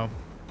 No.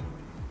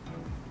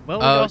 Well,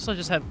 we also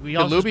just have... We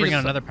also just bring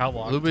out another power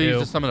block, Luby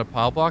just summon a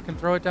power block and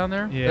throw it down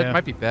there? Yeah. That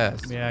might be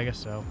best. Yeah, I guess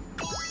so.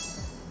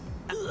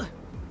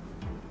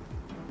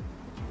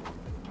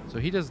 So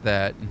he does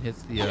that and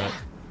hits the...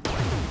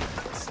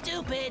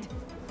 Stupid.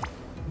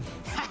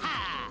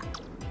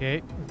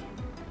 Okay.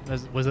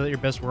 Was that your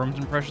best Worms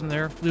impression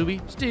there,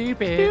 Luby?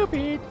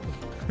 Stupid.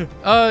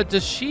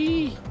 Does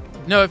she...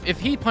 No, if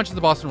he punches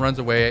the boss and runs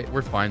away,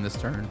 we're fine this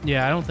turn.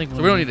 Yeah, I don't think...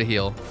 So we don't need to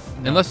heal.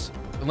 No.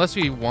 Unless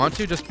we want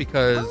to, just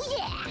because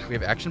we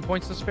have action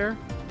points to spare.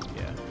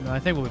 Yeah. No, I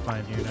think we'll be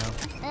fine here now.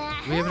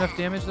 Do we have enough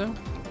damage, though?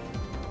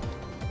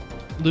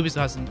 Luby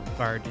hasn't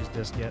fired his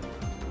disc yet.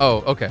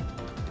 Oh, okay.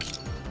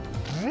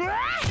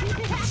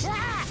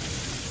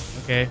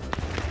 Okay.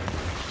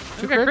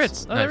 Two got crits?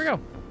 crits. Oh, there we Nice.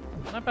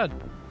 go. Not bad.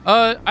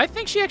 I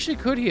think she actually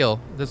could heal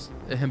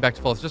him back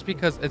to full, just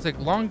because it's a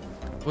long...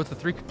 What's the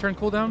 3-turn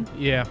cooldown?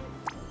 Yeah.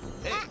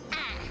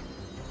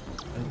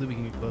 Luby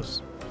can get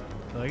close.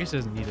 Oh, I guess he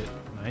doesn't need it.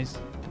 Nice.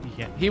 He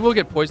can't. He will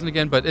get poisoned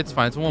again, but it's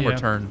fine. It's one more Yeah.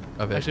 turn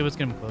of it. Actually, let's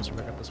get him closer.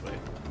 Back up this way.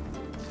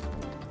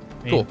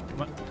 Cool.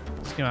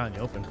 Let's get him out in the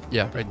open.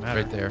 Yeah, Doesn't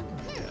matter. right there.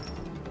 Yeah.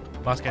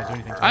 Boss can't do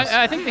anything to us.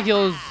 I think the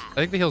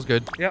heal's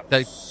good. Yep.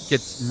 That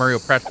gets Mario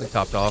practically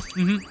topped off.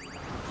 Mm-hmm.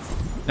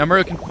 Now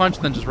Mario can punch,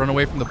 then just run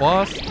away from the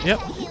boss. Yep.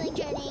 Healing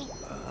journey.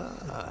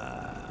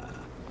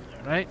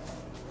 All right.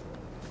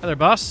 Hi there,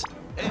 boss.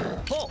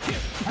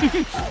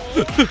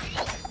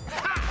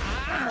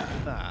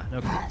 No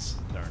crits.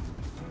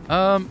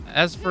 Darn.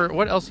 As for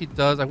what else he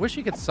does, I wish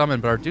he could summon,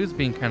 but our dude's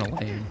being kind of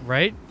lame.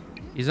 Right?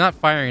 He's not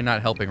firing and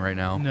not helping right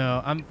now.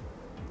 No, I'm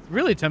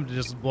really tempted to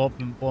just blow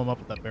him up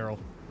with that barrel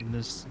and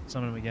just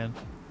summon him again.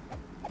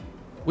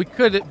 We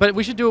could, but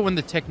we should do it when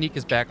the technique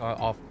is back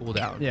off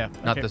cooldown. Yeah.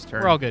 Not okay. this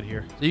turn. We're all good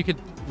here. So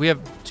we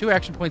have 2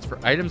 action points for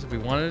items if we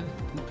wanted.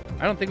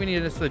 I don't think we need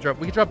to necessarily drop.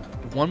 We could drop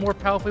 1 more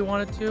PAL if we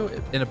wanted to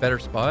in a better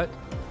spot.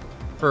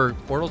 For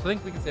portals, I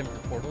think we can save them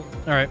for portals.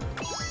 All right.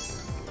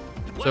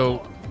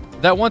 So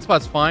that one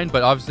spot's fine,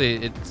 but obviously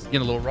it's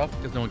getting a little rough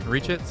because no one can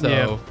reach it. So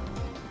Yeah.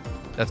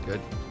 that's good.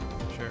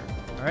 Sure.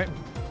 All right.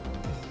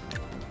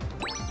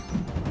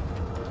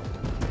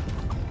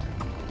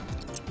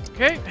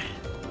 Okay.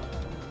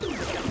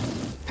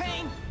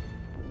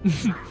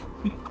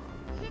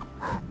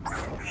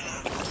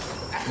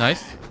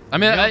 Nice. I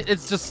mean, Yeah.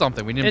 it's just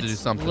something. We need him to do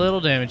something. Little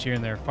damage here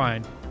and there.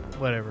 Fine.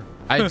 Whatever.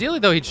 Ideally,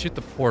 though, he'd shoot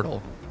the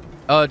portal.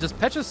 Does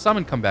Pecha's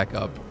summon come back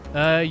up?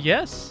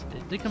 Yes.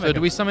 It did come back So do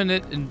up. we summon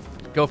it and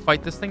go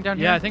fight this thing down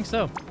here? Yeah, I think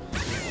so.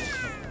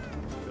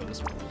 Go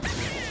this way.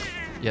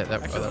 Yeah,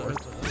 that works.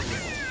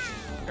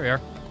 There we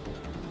are.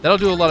 That'll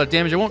do a lot of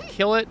damage. It won't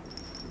kill it,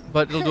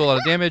 but it'll do a lot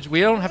of damage.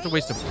 We don't have to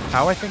waste a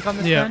POW, I think, on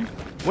this Yeah. thing.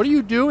 What are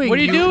you doing? What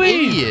are you doing?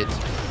 Idiot.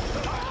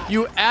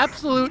 You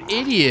absolute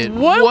idiot.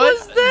 What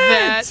was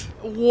that?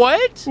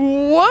 What?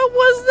 What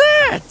was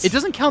that? It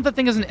doesn't count that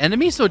thing as an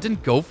enemy, so it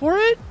didn't go for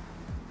it?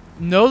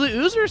 No, the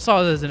Oozer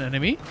saw it as an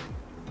enemy.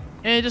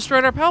 And it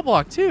destroyed our PAL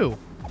block, too.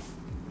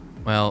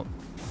 Well,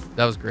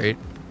 that was great.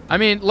 I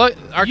mean, look,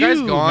 our guy's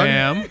gone.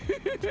 Ma'am.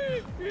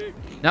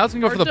 Now it's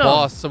going to go for the Dumb.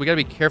 boss, so we got to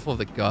be careful of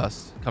the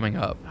gust coming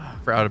up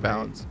for out of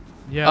bounds.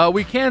 Yeah.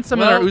 We can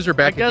summon our Oozer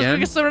back I guess again. we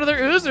can summon another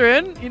Oozer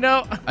in, you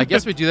know. I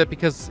guess we do that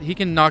because he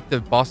can knock the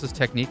boss's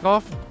technique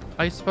off,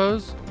 I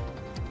suppose.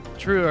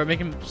 True, or make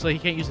him so he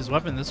can't use his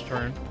weapon this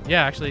turn.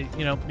 Yeah, actually,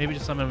 you know, maybe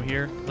just summon him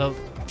here. Though,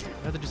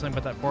 I have to do something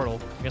about that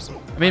portal. I guess.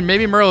 I mean,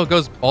 maybe Merle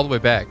goes all the way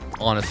back,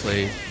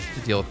 honestly,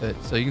 to deal with it.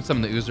 So you can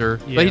summon the Oozer.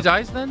 Yeah. But he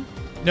dies then?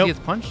 Nope. He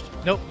gets punched?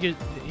 Nope.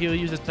 He'll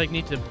use his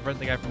technique to prevent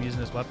the guy from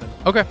using his weapon.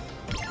 Okay.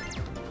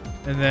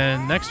 And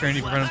then next turn,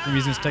 he prevent him from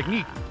using his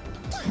technique.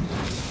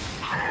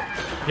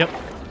 Yep.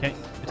 Okay.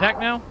 Attack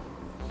now.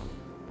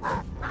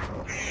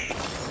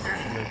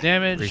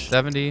 Damage.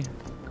 370.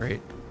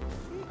 Great.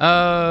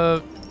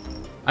 I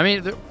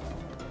mean,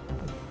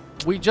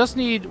 we just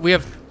need... We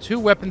have 2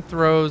 weapon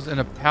throws and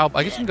a POW.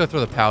 I guess we can go throw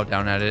the POW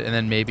down at it, and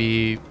then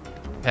maybe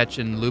Petch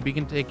and Luby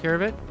can take care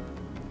of it.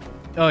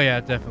 Oh,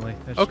 yeah, definitely.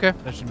 Okay.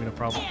 That shouldn't be no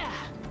problem.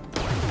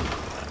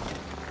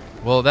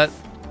 Well, that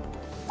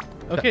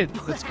Okay,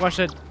 let's squash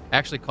that.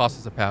 actually costs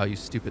us a POW, you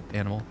stupid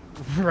animal.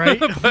 Right?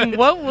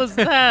 What was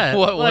that?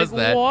 What Like, was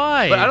that?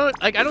 Why? But I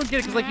don't get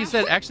it because, like you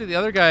said, actually the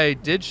other guy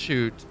did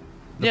shoot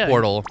the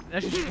portal.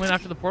 Actually, went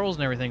after the portals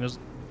and everything. Was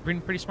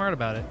pretty smart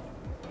about it.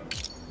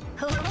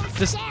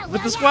 This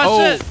With the squash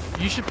Oh, it.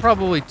 you should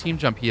probably team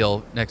jump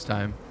heal next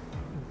time.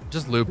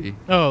 Just Luby.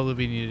 Oh,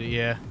 Luby needed it.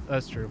 Yeah,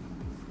 that's true.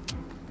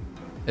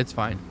 It's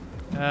fine.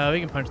 We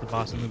can punch the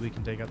boss and Luby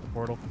can take out the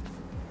portal.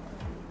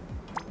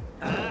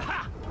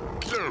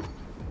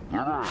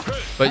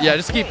 But yeah,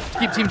 just keep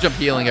team jump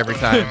healing every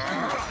time.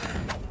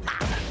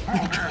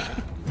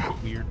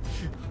 Weird.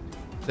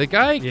 The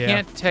guy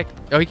Yeah. can't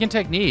he can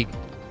technique.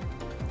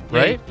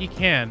 Right? Yeah, he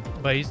can,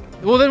 but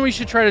Well, then we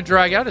should try to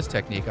drag out his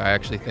technique, I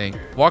actually think.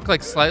 Walk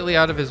like slightly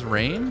out of his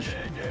range,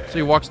 so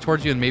he walks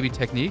towards you and maybe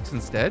techniques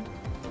instead.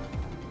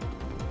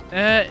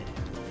 But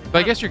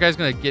I guess your guy's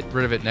going to get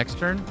rid of it next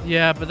turn.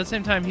 Yeah, but at the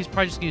same time, he's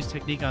probably just going to use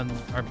technique on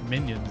our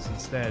minions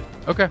instead.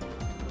 Okay.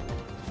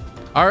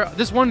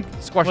 This one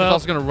squash is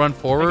also going to run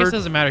forward. I guess it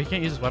doesn't matter. He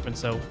can't use his weapon,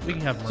 so we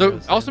can have more.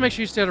 So also make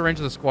sure you stay out of range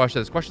of the squash.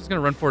 The squash is going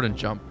to run forward and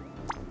jump.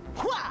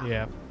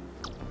 Yeah.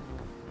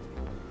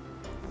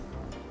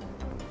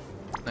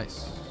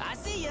 Nice. I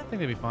see you. I think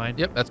they'd be fine.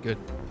 Yep, that's good.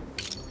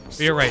 But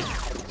you're right.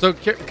 So,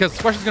 because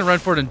squash is going to run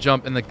forward and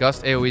jump, and the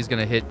gust AoE is going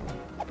to hit.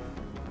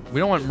 We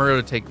don't want Murrow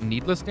to take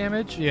needless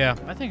damage. Yeah,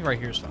 I think right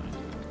here is fine.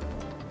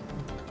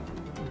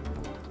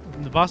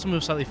 And the boss will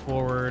move slightly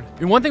forward.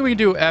 And one thing we can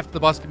do after the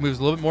boss moves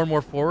a little bit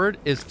more forward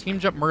is team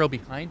jump Murrow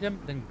behind him,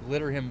 then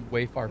glitter him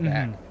way far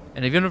back.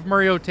 And even if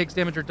Murrow takes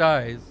damage or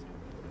dies,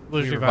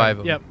 we revive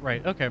him. Yep,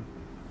 right. Okay.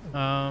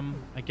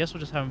 I guess we'll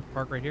just have him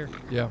park right here.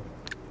 Yeah.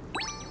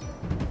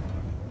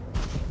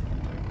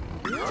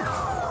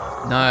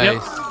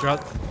 Nice. Yep.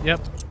 Drop. Yep.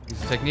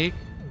 Use technique.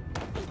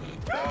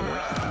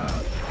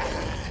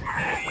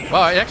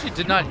 Wow, it actually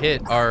did not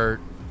hit our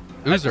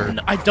Oozer.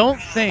 I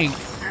don't think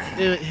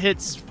it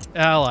hits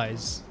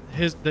allies.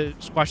 The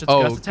squash that's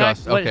Gust attack.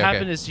 Gust. What Okay,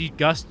 happened is he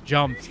Gust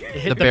jumped, it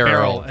hit the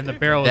barrel, and the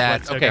barrel is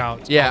what took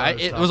out. Yeah,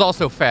 it was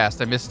also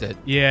fast. I missed it.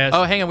 Yeah.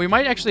 Oh, hang on. We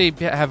might actually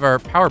have our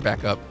power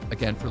back up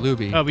again for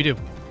Luby. Oh, we do.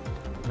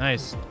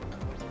 Nice.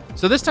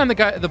 So this time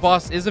the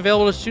boss is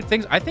available to shoot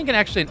things. I think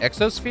actually an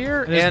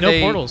exosphere and there's and no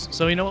portals.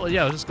 So you know what?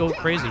 Yeah, let's just go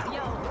crazy.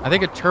 I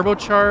think a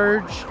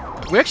turbocharge.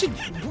 We actually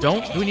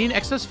don't. Do we need an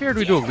exosphere or do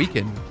we do a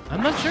weaken?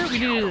 I'm not sure. We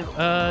need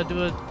to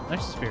do an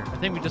exosphere. I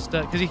think we just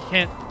because he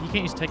can't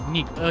use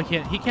technique.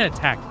 He can't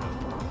attack.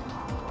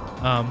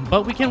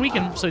 But we can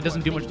weaken so he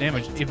doesn't do much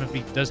damage even if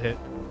he does hit.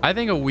 I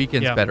think a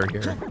weaken's better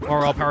here.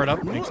 Or all powered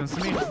up makes sense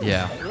to me.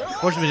 Yeah.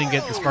 Fortunately, we didn't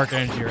get the spark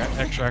energy or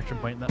extra action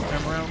point that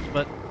time around.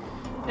 But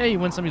yeah, you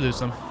win some, you lose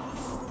some.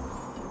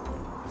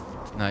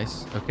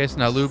 Nice. Okay, so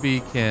now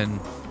Luby can.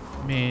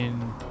 I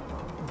mean,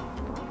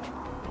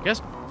 I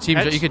guess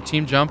you could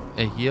team jump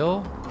a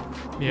heal.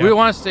 Yeah. We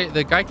want to stay.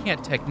 The guy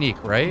can't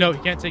technique, right? No, he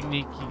can't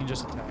technique. He can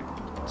just attack.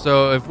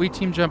 So if we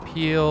team jump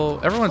heal,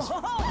 everyone's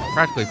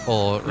practically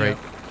full right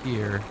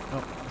here.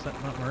 Oh, is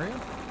that not Mario?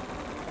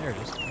 There it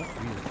is. Oh,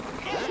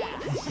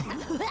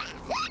 weird.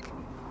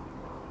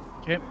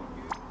 Okay.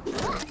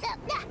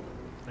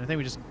 I think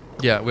we just.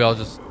 Yeah, we all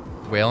just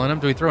wail on him.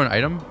 Do we throw an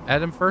item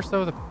at him first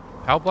though, the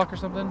POW block or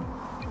something?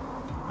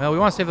 Well, we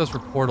want to save those for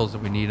portals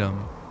if we need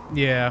them.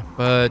 Yeah.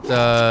 But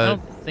I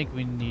don't think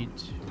we need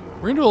to.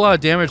 We're gonna do a lot of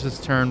damage this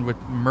turn with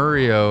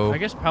Mario. I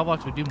guess POW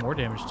blocks would do more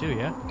damage too,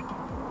 yeah?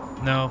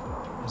 No,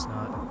 it's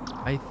not.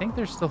 I think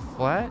they're still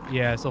flat.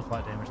 Yeah, it's still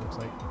flat damage, looks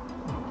like.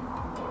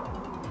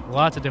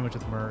 Lots of damage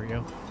with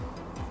Mario.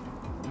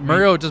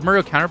 Does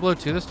Mario counterblow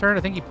too this turn? I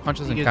think he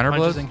punches and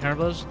counterblows. Punches and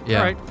counterblows? Yeah.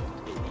 All right.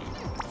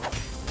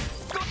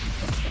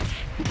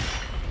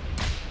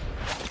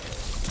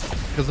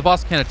 Because the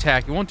boss can't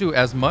attack. It won't do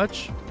as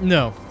much.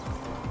 No.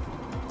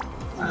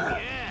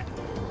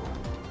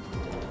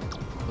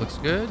 Looks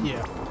good.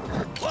 Yeah.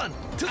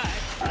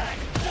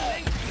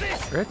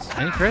 Crits?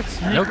 Any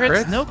crits? No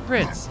crits? No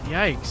crits.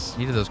 Yikes.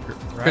 Needed those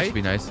crits. Right? Crits would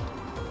be nice.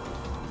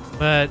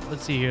 But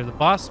let's see here. The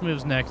boss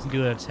moves next and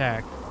do an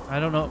attack. I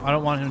don't know. I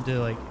don't want him to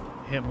like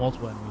hit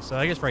multiple enemies. So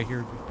I guess right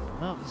here.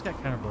 Well, he's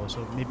got counterblow,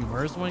 so maybe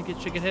Murr's the one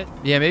should get hit.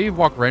 Yeah, maybe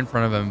walk right in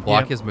front of him and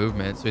block his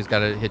movement, so he's got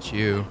to hit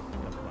you.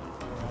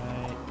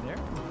 Right there.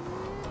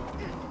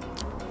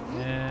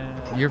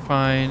 Yeah. You're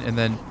fine, and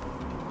then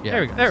yeah.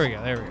 There we go. There we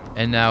go. There we go.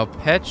 And now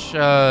Petch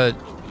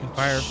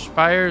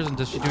fires, and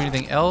does she do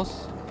anything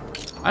else?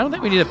 I don't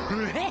think we need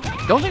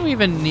don't think we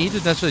even need to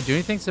necessarily do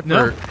anything except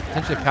for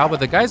potentially POW, but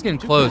the guy's getting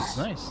close.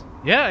 Nice.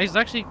 Yeah, he's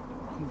actually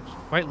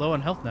quite low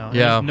on health now.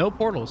 Yeah. There's no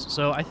portals,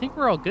 so I think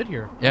we're all good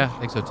here. Yeah, I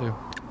think so too.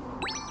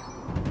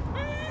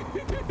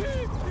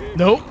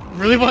 Nope.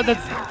 Really? What?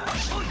 That's.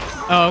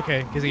 Oh,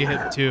 okay. Because he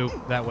hit 2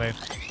 that way.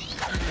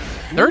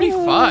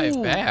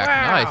 35 back.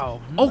 Wow.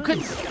 Nice. Oh, good.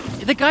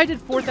 The guy did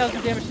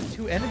 4,000 damage to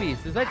 2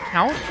 enemies. Does that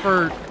count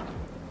for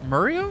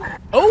Mario?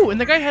 Oh, and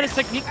the guy had his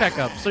technique back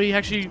up, so he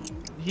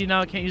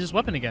now can't use his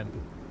weapon again.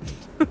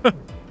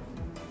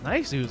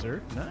 Nice,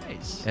 Oozer.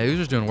 Nice. Yeah,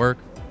 Oozer's doing work.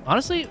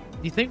 Honestly, do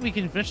you think we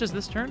can finish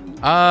this turn?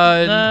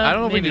 I don't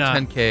know if we maybe need not.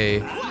 10k.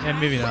 Yeah,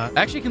 maybe not.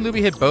 Actually, can Luby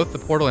hit both the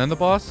portal and the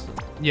boss?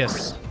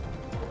 Yes.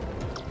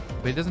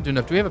 But he doesn't do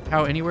enough. Do we have a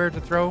POW anywhere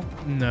to throw?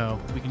 No.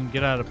 We can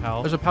get out of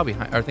POW. There's a POW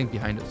behind, I think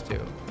behind us too.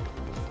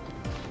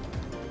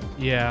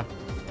 Yeah.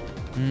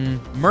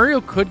 Mario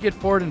could get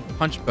forward and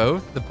punch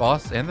both the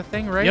boss and the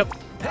thing, right? Yep.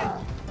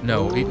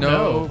 No,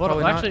 no.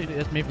 probably not. Actually,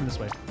 it's made from this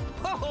way.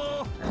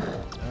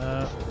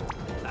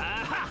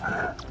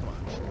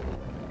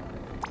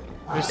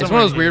 It's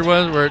one of those weird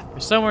ones where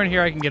there's somewhere in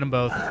here I can get them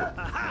both.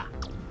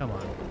 Come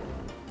on.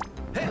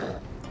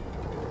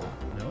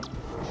 No.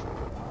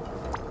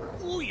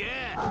 Oh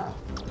yeah.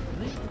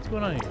 Really? What's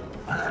going on here?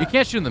 you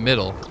can't shoot in the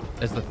middle.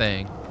 That's the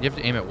thing. You have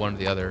to aim at one or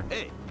the other.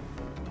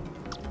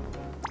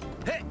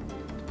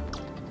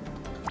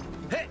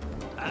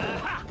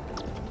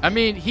 I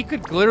mean, he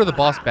could glitter the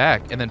boss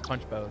back and then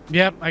punch both.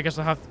 Yep, I guess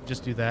I'll have to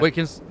just do that. Wait,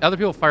 can other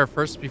people fire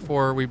first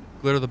before we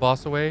glitter the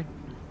boss away?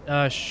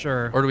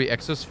 Sure. Or do we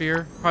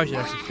exosphere? Probably should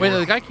exosphere. Wait,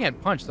 the guy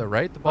can't punch though,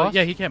 right? The boss?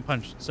 Yeah, he can't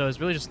punch. So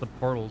it's really just the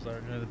portals that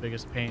are the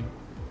biggest pain.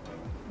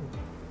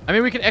 I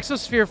mean, we can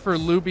exosphere for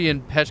Luby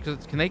and Petch,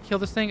 because can they kill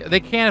this thing? They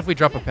can if we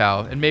drop a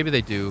POW, and maybe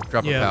they do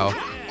drop a POW.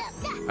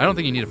 I don't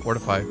think you need to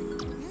fortify.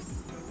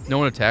 No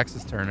one attacks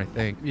this turn, I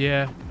think.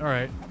 Yeah, all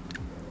right.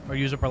 Or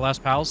use up our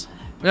last pals?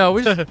 No,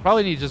 we just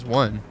probably need just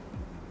one.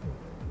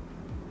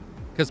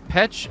 Because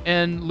Petch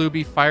and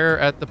Luby fire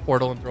at the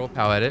portal and throw a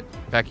POW at it,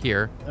 back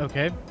here.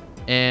 Okay.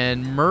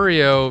 And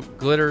Murio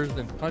glitters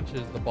and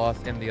punches the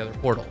boss in the other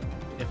portal.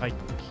 If I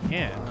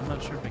can. I'm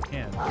not sure if I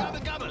can.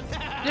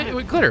 Yeah,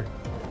 we glitter.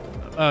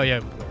 Oh, yeah,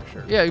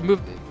 sure. Yeah, you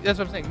move. That's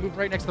what I'm saying. Move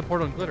right next to the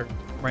portal and glitter.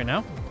 Right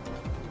now?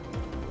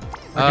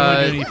 Or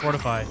can we do any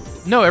fortify?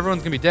 No,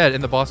 everyone's going to be dead,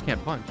 and the boss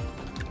can't punch.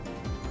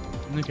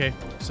 Okay,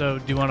 so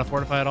do you want to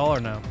fortify at all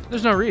or no?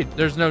 There's no read.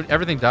 There's no.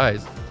 Everything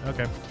dies.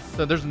 Okay.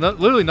 So there's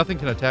literally nothing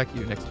can attack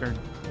you next turn.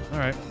 All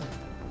right.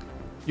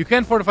 You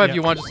can fortify if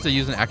you want just to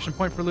use an action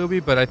point for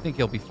Luby, but I think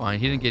he'll be fine.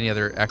 He didn't get any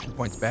other action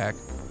points back.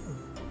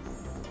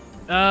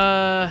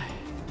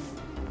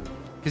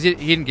 Because he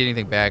didn't get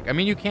anything back. I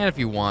mean, you can if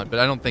you want, but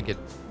I don't think it.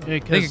 I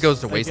think it goes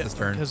to waste this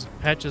turn. Because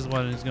Petch is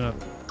one who's gonna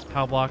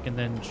POW block and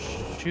then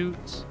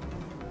shoot.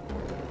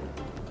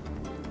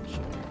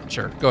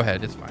 Sure, go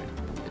ahead. It's fine.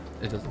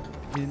 It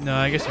doesn't. No,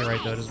 I guess you're right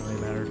though. It doesn't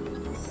really matter.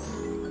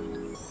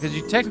 Because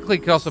you technically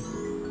could also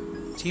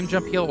team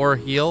jump heal or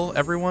heal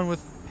everyone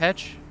with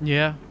Petch.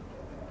 Yeah.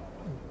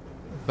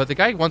 But the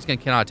guy once again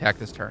cannot attack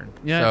this turn.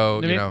 Yeah. So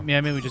maybe, you know.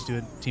 Yeah, maybe we just do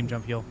a team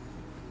jump heal.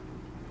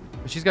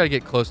 But she's got to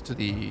get close to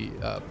the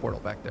portal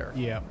back there.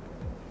 Yeah.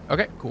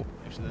 Okay, cool.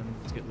 Actually, then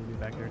let's get Luby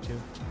back there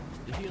too.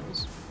 The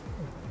heals.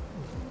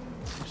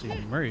 Actually,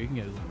 Murray, you can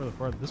get it further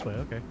forward this way.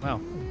 Okay. Wow.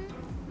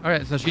 All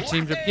right, so she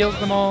team jump heals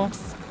them all.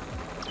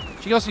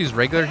 She can also use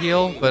regular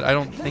heal, but I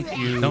don't think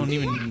you don't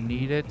even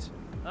need it.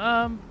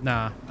 Nah,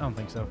 I don't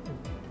think so.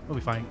 We'll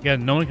be fine. Yeah,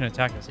 no one can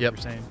attack us. Yep.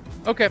 Like you're saying.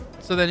 Okay,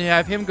 so then you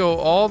have him go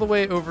all the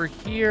way over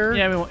here.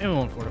 Yeah, we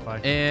won't fortify.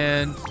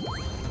 And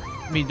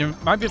I mean, there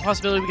might be a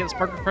possibility we get a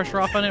spark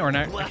refresher off on it or an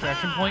extra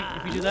action point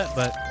if we do that,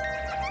 but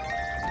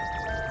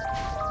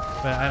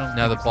I don't.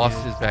 Now the boss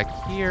is back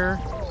here,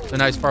 so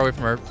now he's far away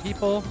from our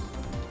people.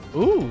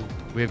 Ooh,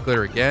 we have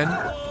glitter again.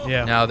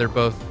 Yeah. Now they're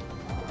both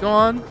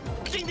gone.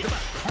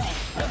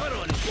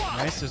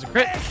 Nice, there's a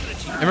crit.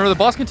 And remember, the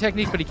boss can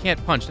technique, but he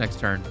can't punch next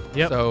turn.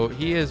 Yep. So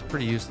he is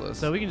pretty useless.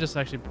 So we can just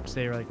actually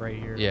stay like right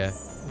here. Yeah.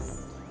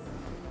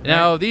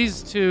 Now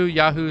these two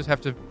yahoos have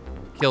to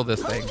kill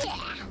this thing.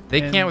 They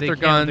can't with their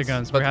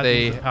guns, but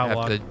they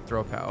have to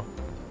throw a POW.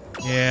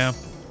 Yeah.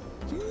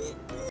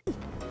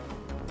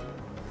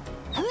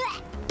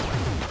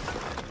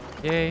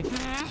 Okay.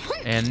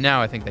 And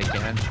now I think they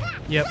can.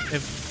 Yep.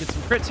 Get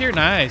some crits here.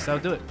 Nice. I'll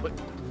do it.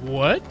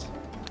 What?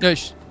 No.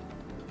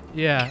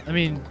 Yeah. I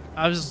mean,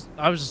 I was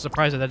just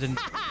surprised that didn't.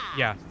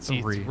 Yeah.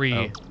 Three.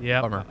 Oh,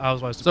 yeah. Bummer. I was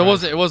surprised.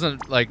 So it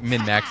wasn't like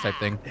min-max type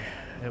thing.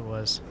 It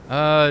was.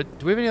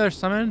 Do we have any other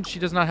summon? She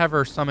does not have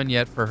her summon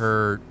yet for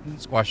her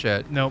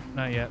squashette. Nope,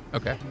 not yet.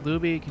 Okay.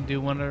 Luby can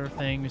do one other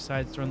thing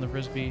besides throwing the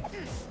frisbee.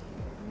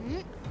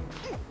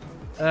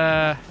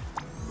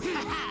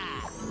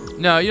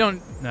 No, you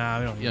don't. Nah,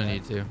 we don't. You don't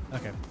need to.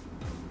 Okay.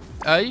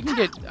 You can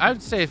get. I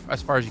would say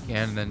as far as you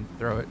can, and then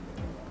throw it.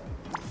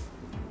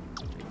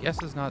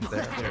 Yes, is not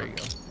there. There you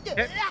go.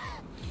 Okay.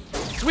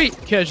 Sweet.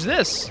 Catch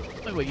this.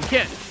 Wait, you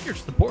can't.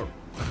 Here's the portal.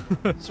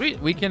 Sweet.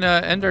 We can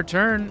end our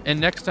turn, and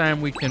next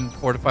time we can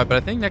fortify. But I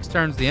think next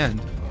turn's the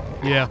end.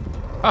 Yeah.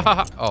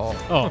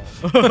 Oh.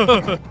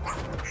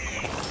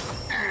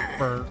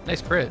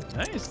 Nice crit.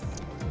 Nice.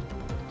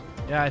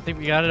 Yeah, I think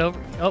we got it over.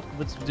 Oh,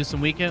 let's do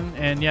some weekend,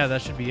 and yeah,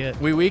 that should be it.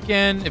 We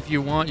weekend. If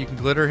you want, you can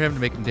glitter him to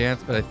make him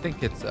dance. But I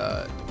think it's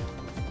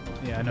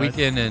yeah, no,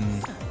 weekend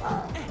and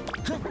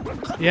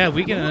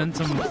weekend and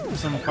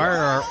some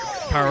fire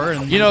power.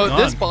 And you know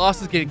this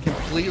boss is getting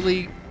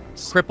completely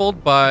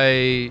crippled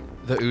by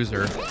the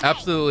Oozer.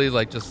 Absolutely,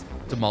 like just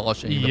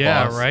demolishing the boss.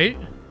 Yeah, right.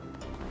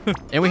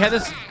 And we had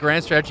this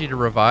grand strategy to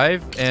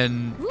revive,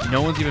 and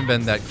no one's even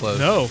been that close.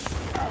 No.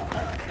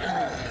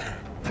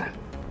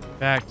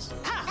 Fact.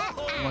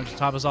 You want to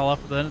top us all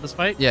off at the end of this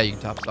fight? Yeah, you can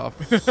top us off.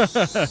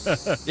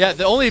 Yeah,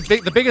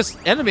 the biggest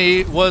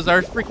enemy was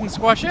our freaking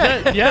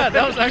squashette. Yeah,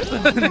 that was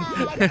actually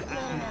the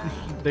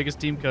biggest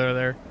team killer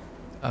there.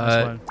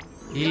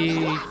 He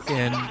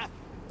can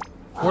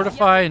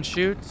fortify and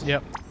shoot.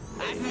 Yep.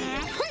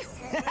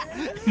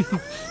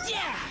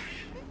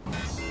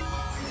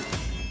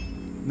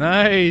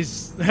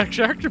 Nice.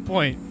 Extra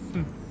point.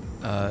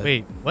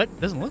 Wait,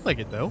 what? Doesn't look like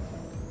it though.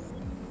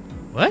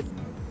 What?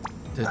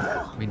 Did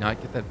we not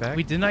get that back?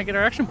 We did not get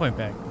our action point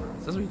back.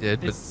 It says we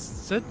did, but it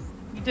said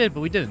we did, but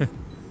we didn't.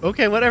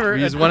 Okay, whatever.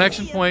 We used one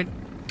action point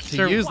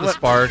to use the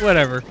spark.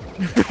 Whatever.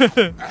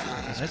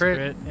 Nice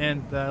crit.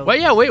 And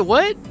wait,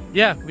 what?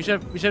 Yeah, we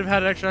should have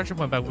had an extra action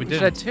point back. But we didn't.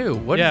 Should have two.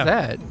 What is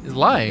that? Is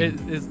lying. It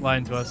is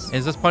lying to us.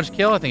 Is this punch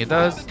kill? I think it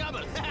does.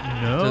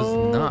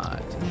 does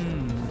not.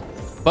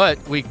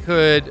 But we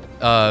could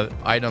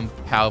item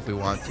POW if we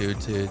want to.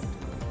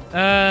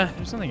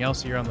 There's something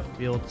else here on the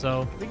field,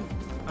 so we can, I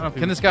don't know if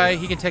Can this guy?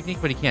 He can technique,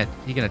 but he can't.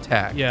 He can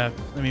attack. Yeah,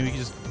 I mean we can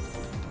just.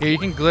 Yeah, you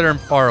can glitter him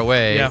far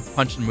away. Yeah.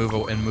 Punch and move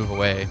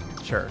away.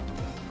 Sure.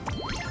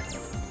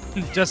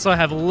 Just so I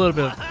have a little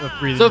bit of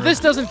breathing So if room. this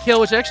doesn't kill,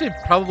 which actually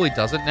probably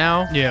doesn't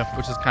now. Yeah.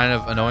 Which is kind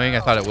of annoying. I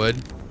thought it would.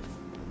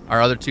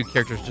 Our other two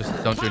characters just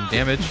don't do any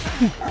damage.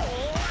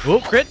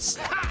 Whoop, crits.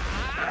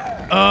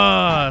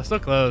 Ah, so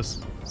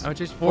close. Oh,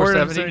 just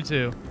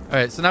 472. All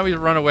right, so now we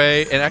run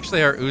away, and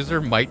actually our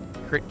Oozer might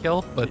crit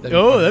kill, but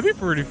That'd be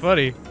pretty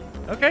funny.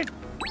 Okay.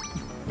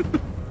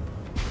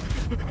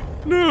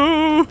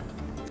 No.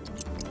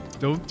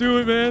 Don't do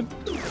it, man.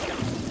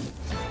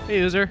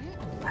 Hey, Oozer. You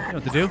know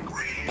what to do.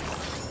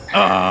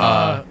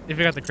 If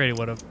you got the crate, it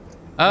would have.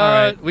 All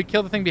right. We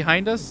kill the thing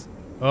behind us.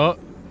 Oh.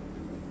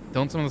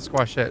 Don't summon the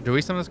squashette. Do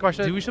we summon the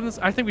squashette? Do we summon this?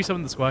 I think we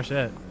summoned the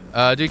squashette.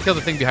 Do we kill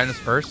the thing behind us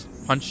first?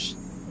 Punch.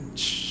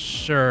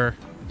 Sure.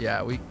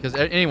 Yeah, because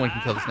anyone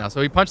can kill this now.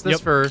 So we punch this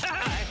for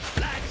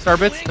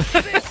Starbits.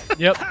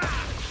 Yep.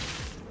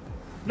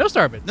 No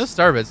Starbits. No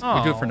Starbits.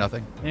 We do it for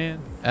nothing.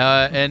 Man.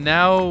 And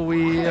now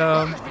we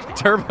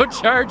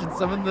turbocharge and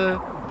summon the.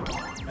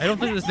 I don't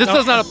think this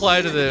does not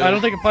apply to the. I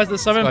don't think it applies to the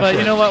summon, but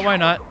you know what? Why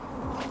not?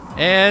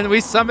 And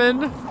we summon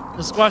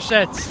the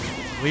squashette.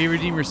 Will you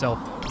redeem yourself?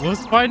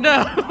 Let's find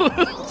out.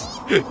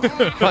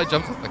 Probably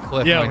jumps off the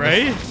cliff. Yeah,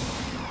 right?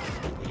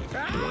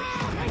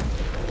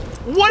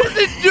 What is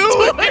it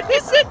doing? What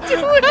is it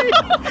doing?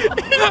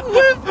 It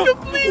lived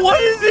completely.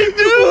 What is it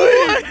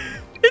doing?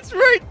 It's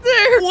right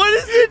there. What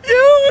is it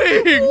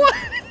doing?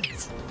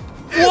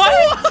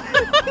 What?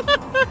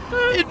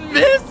 It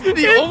missed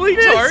the only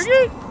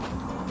target?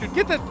 Dude,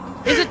 get that.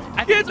 Is it?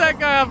 Get that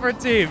guy off our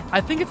team.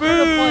 I think it's going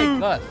to apply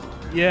Gust.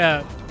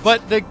 Yeah.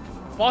 But the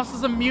boss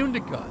is immune to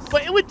Gust.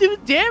 But it would do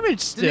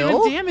damage still.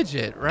 Didn't even damage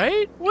it,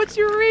 right? What's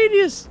your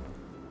radius?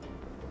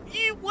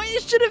 You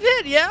should have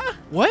hit, yeah?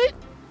 What?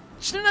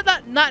 Should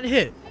have not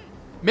hit.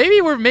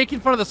 Maybe we're making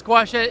fun of the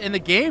squashette and the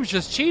game's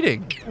just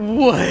cheating.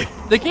 What?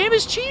 The game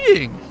is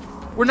cheating.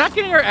 We're not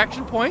getting our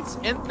action points,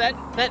 and that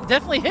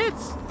definitely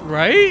hits.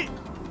 Right?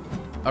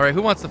 All right,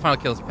 who wants the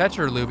final kills? Petch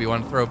or Luby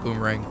want to throw a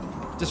boomerang?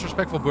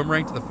 Disrespectful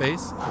boomerang to the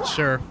face?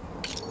 Sure.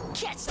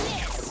 Catch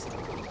this!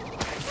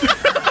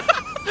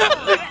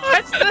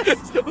 Catch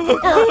this!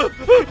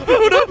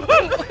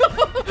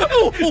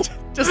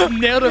 Just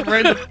nailed him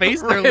right in the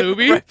face there,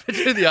 Luby. Right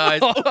between the eyes.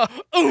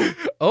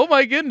 Oh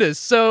my goodness.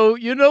 So,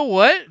 you know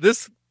what?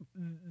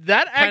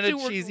 That actually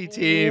worked cheesy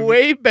team.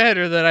 way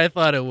better than I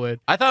thought it would.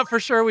 I thought for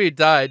sure we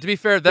died. To be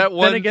fair, that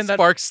one again,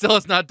 spark still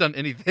has not done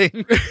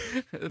anything.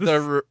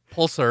 The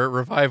pulsar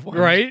revive one.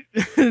 Right?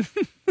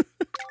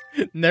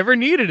 Never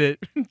needed it.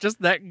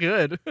 Just that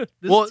good.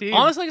 Well,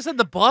 honestly, like I said,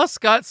 the boss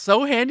got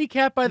so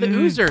handicapped by the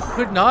Oozer.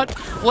 Could not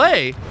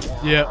play.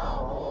 Yeah.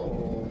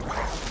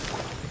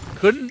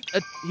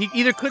 He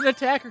either couldn't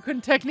attack or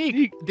couldn't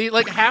technique.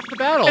 Like half the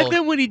battle. And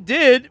then when he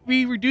did,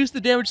 we reduced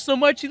the damage so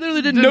much, he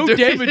literally did no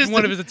damage in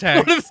one of his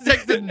attacks. One of his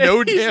attacks did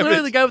no damage. He's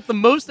literally the guy with the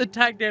most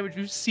attack damage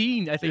we've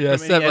seen, I think. Yeah,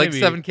 from any like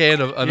enemy.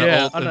 7k on an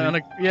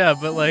ult. Yeah,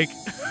 but like,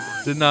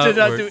 did not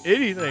do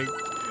anything.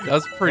 That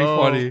was pretty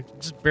funny.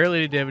 Just barely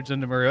any damage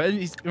into Mario. And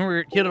he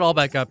hit it all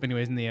back up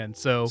anyways in the end.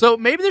 So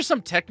maybe there's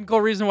some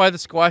technical reason why the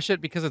squashette,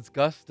 because it's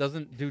Gust,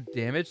 doesn't do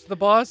damage to the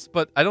boss,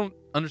 but I don't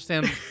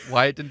understand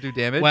why it didn't do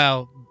damage.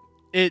 Wow.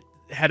 It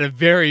had a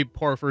very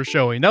poor first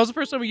showing. That was the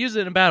first time we used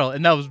it in battle,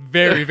 and that was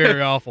very,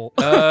 very awful.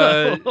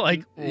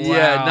 Like,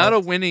 yeah, not a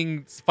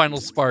winning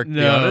final spark, to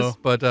be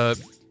honest. But at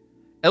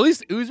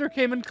least Oozer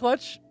came in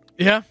clutch.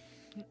 Yeah.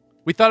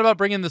 We thought about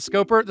bringing the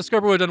Scoper. The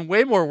Scoper would have done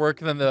way more work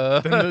than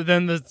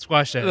the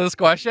squashette. The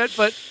squashette,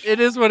 but it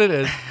is what it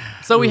is.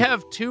 So we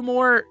have two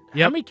more.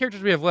 Yep. How many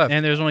characters do we have left?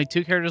 And there's only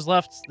 2 characters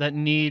left that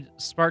need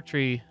Spark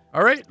Tree.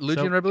 All right,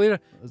 Luigi and Rebellina.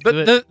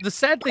 But the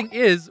sad thing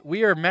is,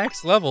 we are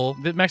max level.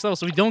 Max level,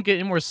 so we don't get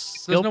any more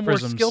skill prisms.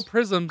 There's no more skill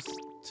prisms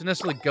to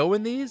necessarily go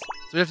in these.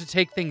 So we have to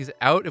take things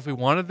out if we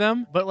wanted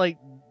them. But like,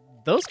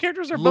 those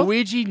characters are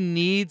Luigi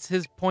needs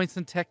his points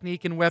in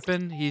technique and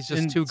weapon. He's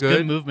just too good.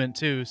 Good movement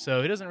too,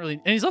 so he doesn't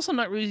really. And he's also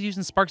not really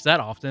using sparks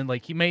that often.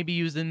 Like he may be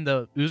using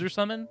the Oozer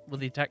summon with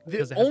the attack.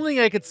 The only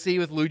thing I could see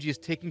with Luigi is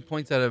taking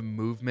points out of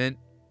movement,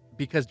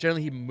 because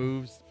generally he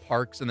moves,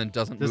 parks, and then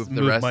doesn't move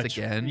the rest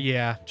again.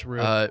 Yeah, true.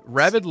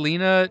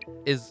 Rabbids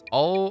is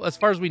all, as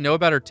far as we know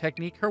about her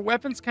technique, her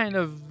weapon's kind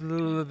of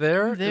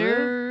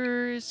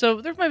there.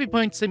 So there might be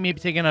points that may be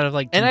taken out of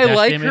like. And I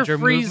like her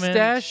freeze movement.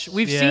 dash.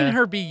 We've seen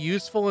her be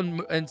useful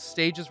in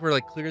stages where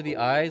like clear the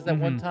eyes that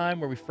one time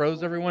where we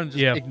froze everyone and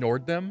just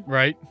ignored them.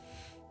 Right.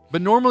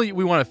 But normally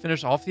we want to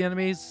finish off the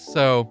enemies,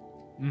 so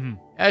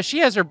she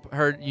has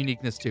her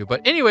uniqueness too.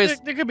 But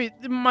anyways, there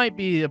might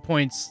be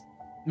points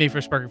made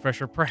for Spark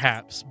Refresher,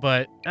 perhaps.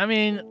 But I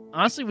mean,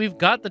 honestly, we've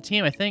got the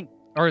team. I think,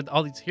 or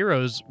all these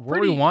heroes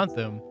where we want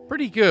them.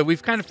 Pretty good.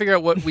 We've kind of figured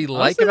out what we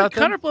like about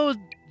them. Counterblow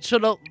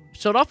showed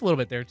off a little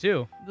bit there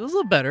too. It was a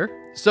little better.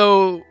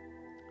 So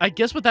I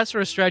guess with that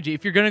sort of strategy,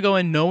 if you're gonna go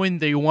in knowing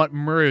that you want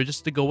Mario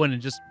just to go in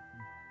and just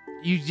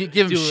you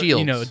give him shields,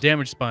 you know, a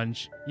damage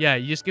sponge. Yeah,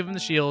 you just give him the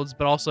shields,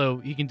 but also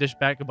he can dish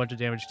back a bunch of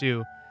damage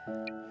too.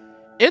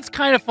 It's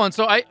kind of fun.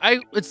 So I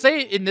would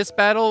say in this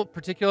battle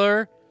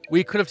particular,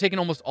 we could have taken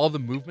almost all the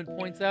movement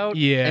points out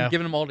and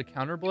given them all to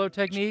counter blow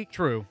technique.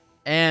 True.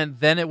 And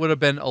then it would have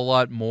been a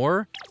lot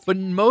more. But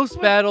in most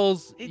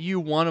battles, you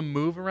want to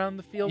move around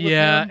the field.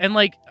 Yeah, with him. and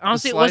like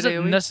honestly, it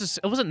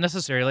wasn't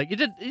necessary. Like it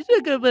did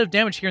a good bit of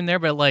damage here and there,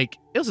 but like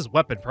it was his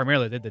weapon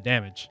primarily that did the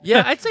damage.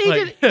 Yeah, I'd say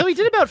he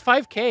did about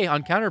 5K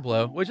on counter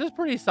blow, which is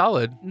pretty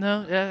solid.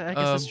 No, yeah, I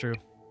guess that's true.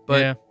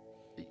 But yeah.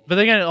 But then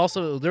again,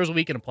 also there's a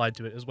weaken applied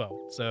to it as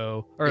well.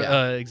 So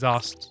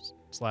exhaust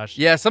slash.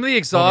 Yeah, some of the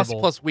exhaust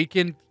vulnerable. Plus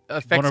weaken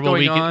effects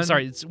going on.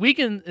 Sorry, it's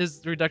weaken is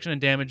the reduction in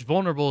damage.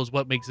 Vulnerable is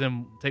what makes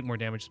them take more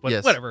damage. But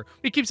yes. Whatever.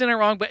 We keep saying it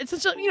wrong, but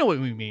it's you know what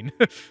we mean,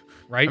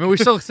 right? I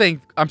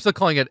mean, I'm still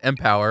calling it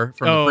Empower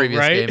from the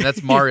previous game.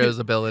 That's Mario's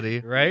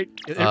ability, right?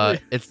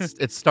 It's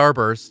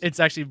Starburst. It's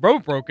actually more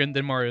broken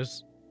than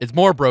Mario's. It's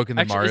more broken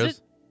than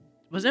Mario's.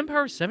 Was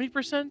Empower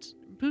 70%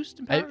 boost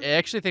in power? I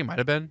actually think it might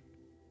have been.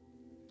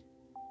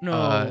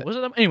 No, was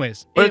it?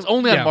 Anyways, but it's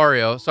only on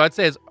Mario, so I'd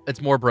say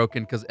it's more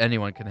broken because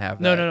anyone can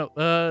have that.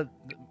 No.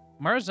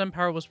 Mario's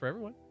Empower was for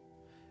everyone.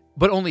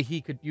 But only he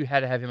could. You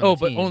had to have him. Oh,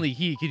 but only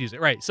he could use it,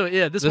 right? So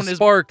yeah, this one is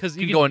spark because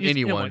you can go on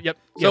anyone. Yep.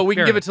 So we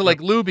can give it to like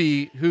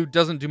Luby, who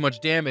doesn't do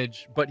much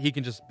damage, but he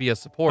can just be a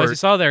support. As you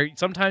saw there,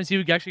 sometimes he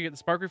would actually get the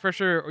spark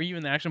refresher or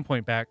even the action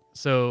point back.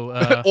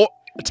 So or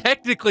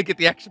technically get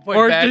the action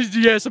point back.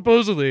 Yeah,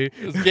 supposedly.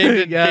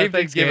 Game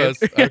didn't give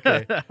us.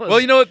 Okay.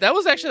 Well, you know what? That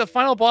was actually the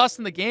final boss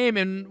in the game,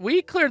 and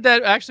we cleared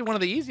that. Actually, one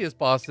of the easiest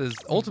bosses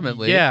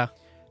ultimately. Yeah.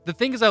 The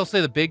thing is, I will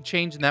say the big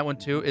change in that one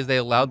too is they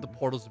allowed the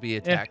portals to be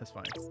attacked. That's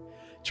fine.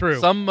 True.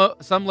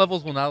 Some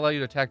levels will not allow you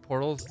to attack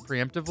portals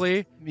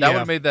preemptively. That would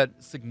have made that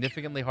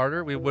significantly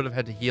harder. We would have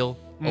had to heal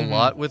a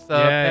lot with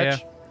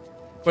Petch.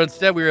 But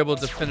instead, we were able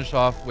to finish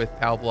off with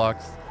PAL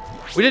blocks.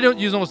 We didn't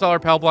use almost all our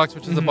PAL blocks,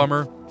 which is a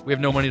bummer. We have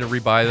no money to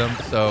rebuy them,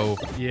 so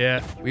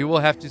we will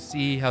have to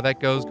see how that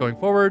goes going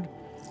forward.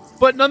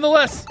 But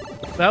nonetheless,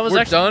 that was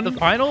actually the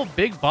final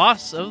big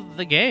boss of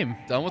the game.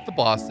 Done with the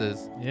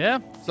bosses. Yeah.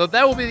 So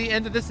that will be the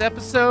end of this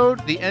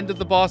episode, the end of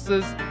the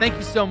bosses. Thank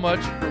you so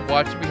much for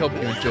watching. We hope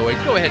you enjoyed.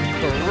 Go ahead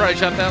and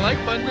shove that like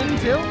button.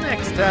 Until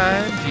next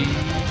time,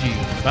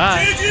 GG.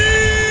 Bye.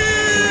 GG!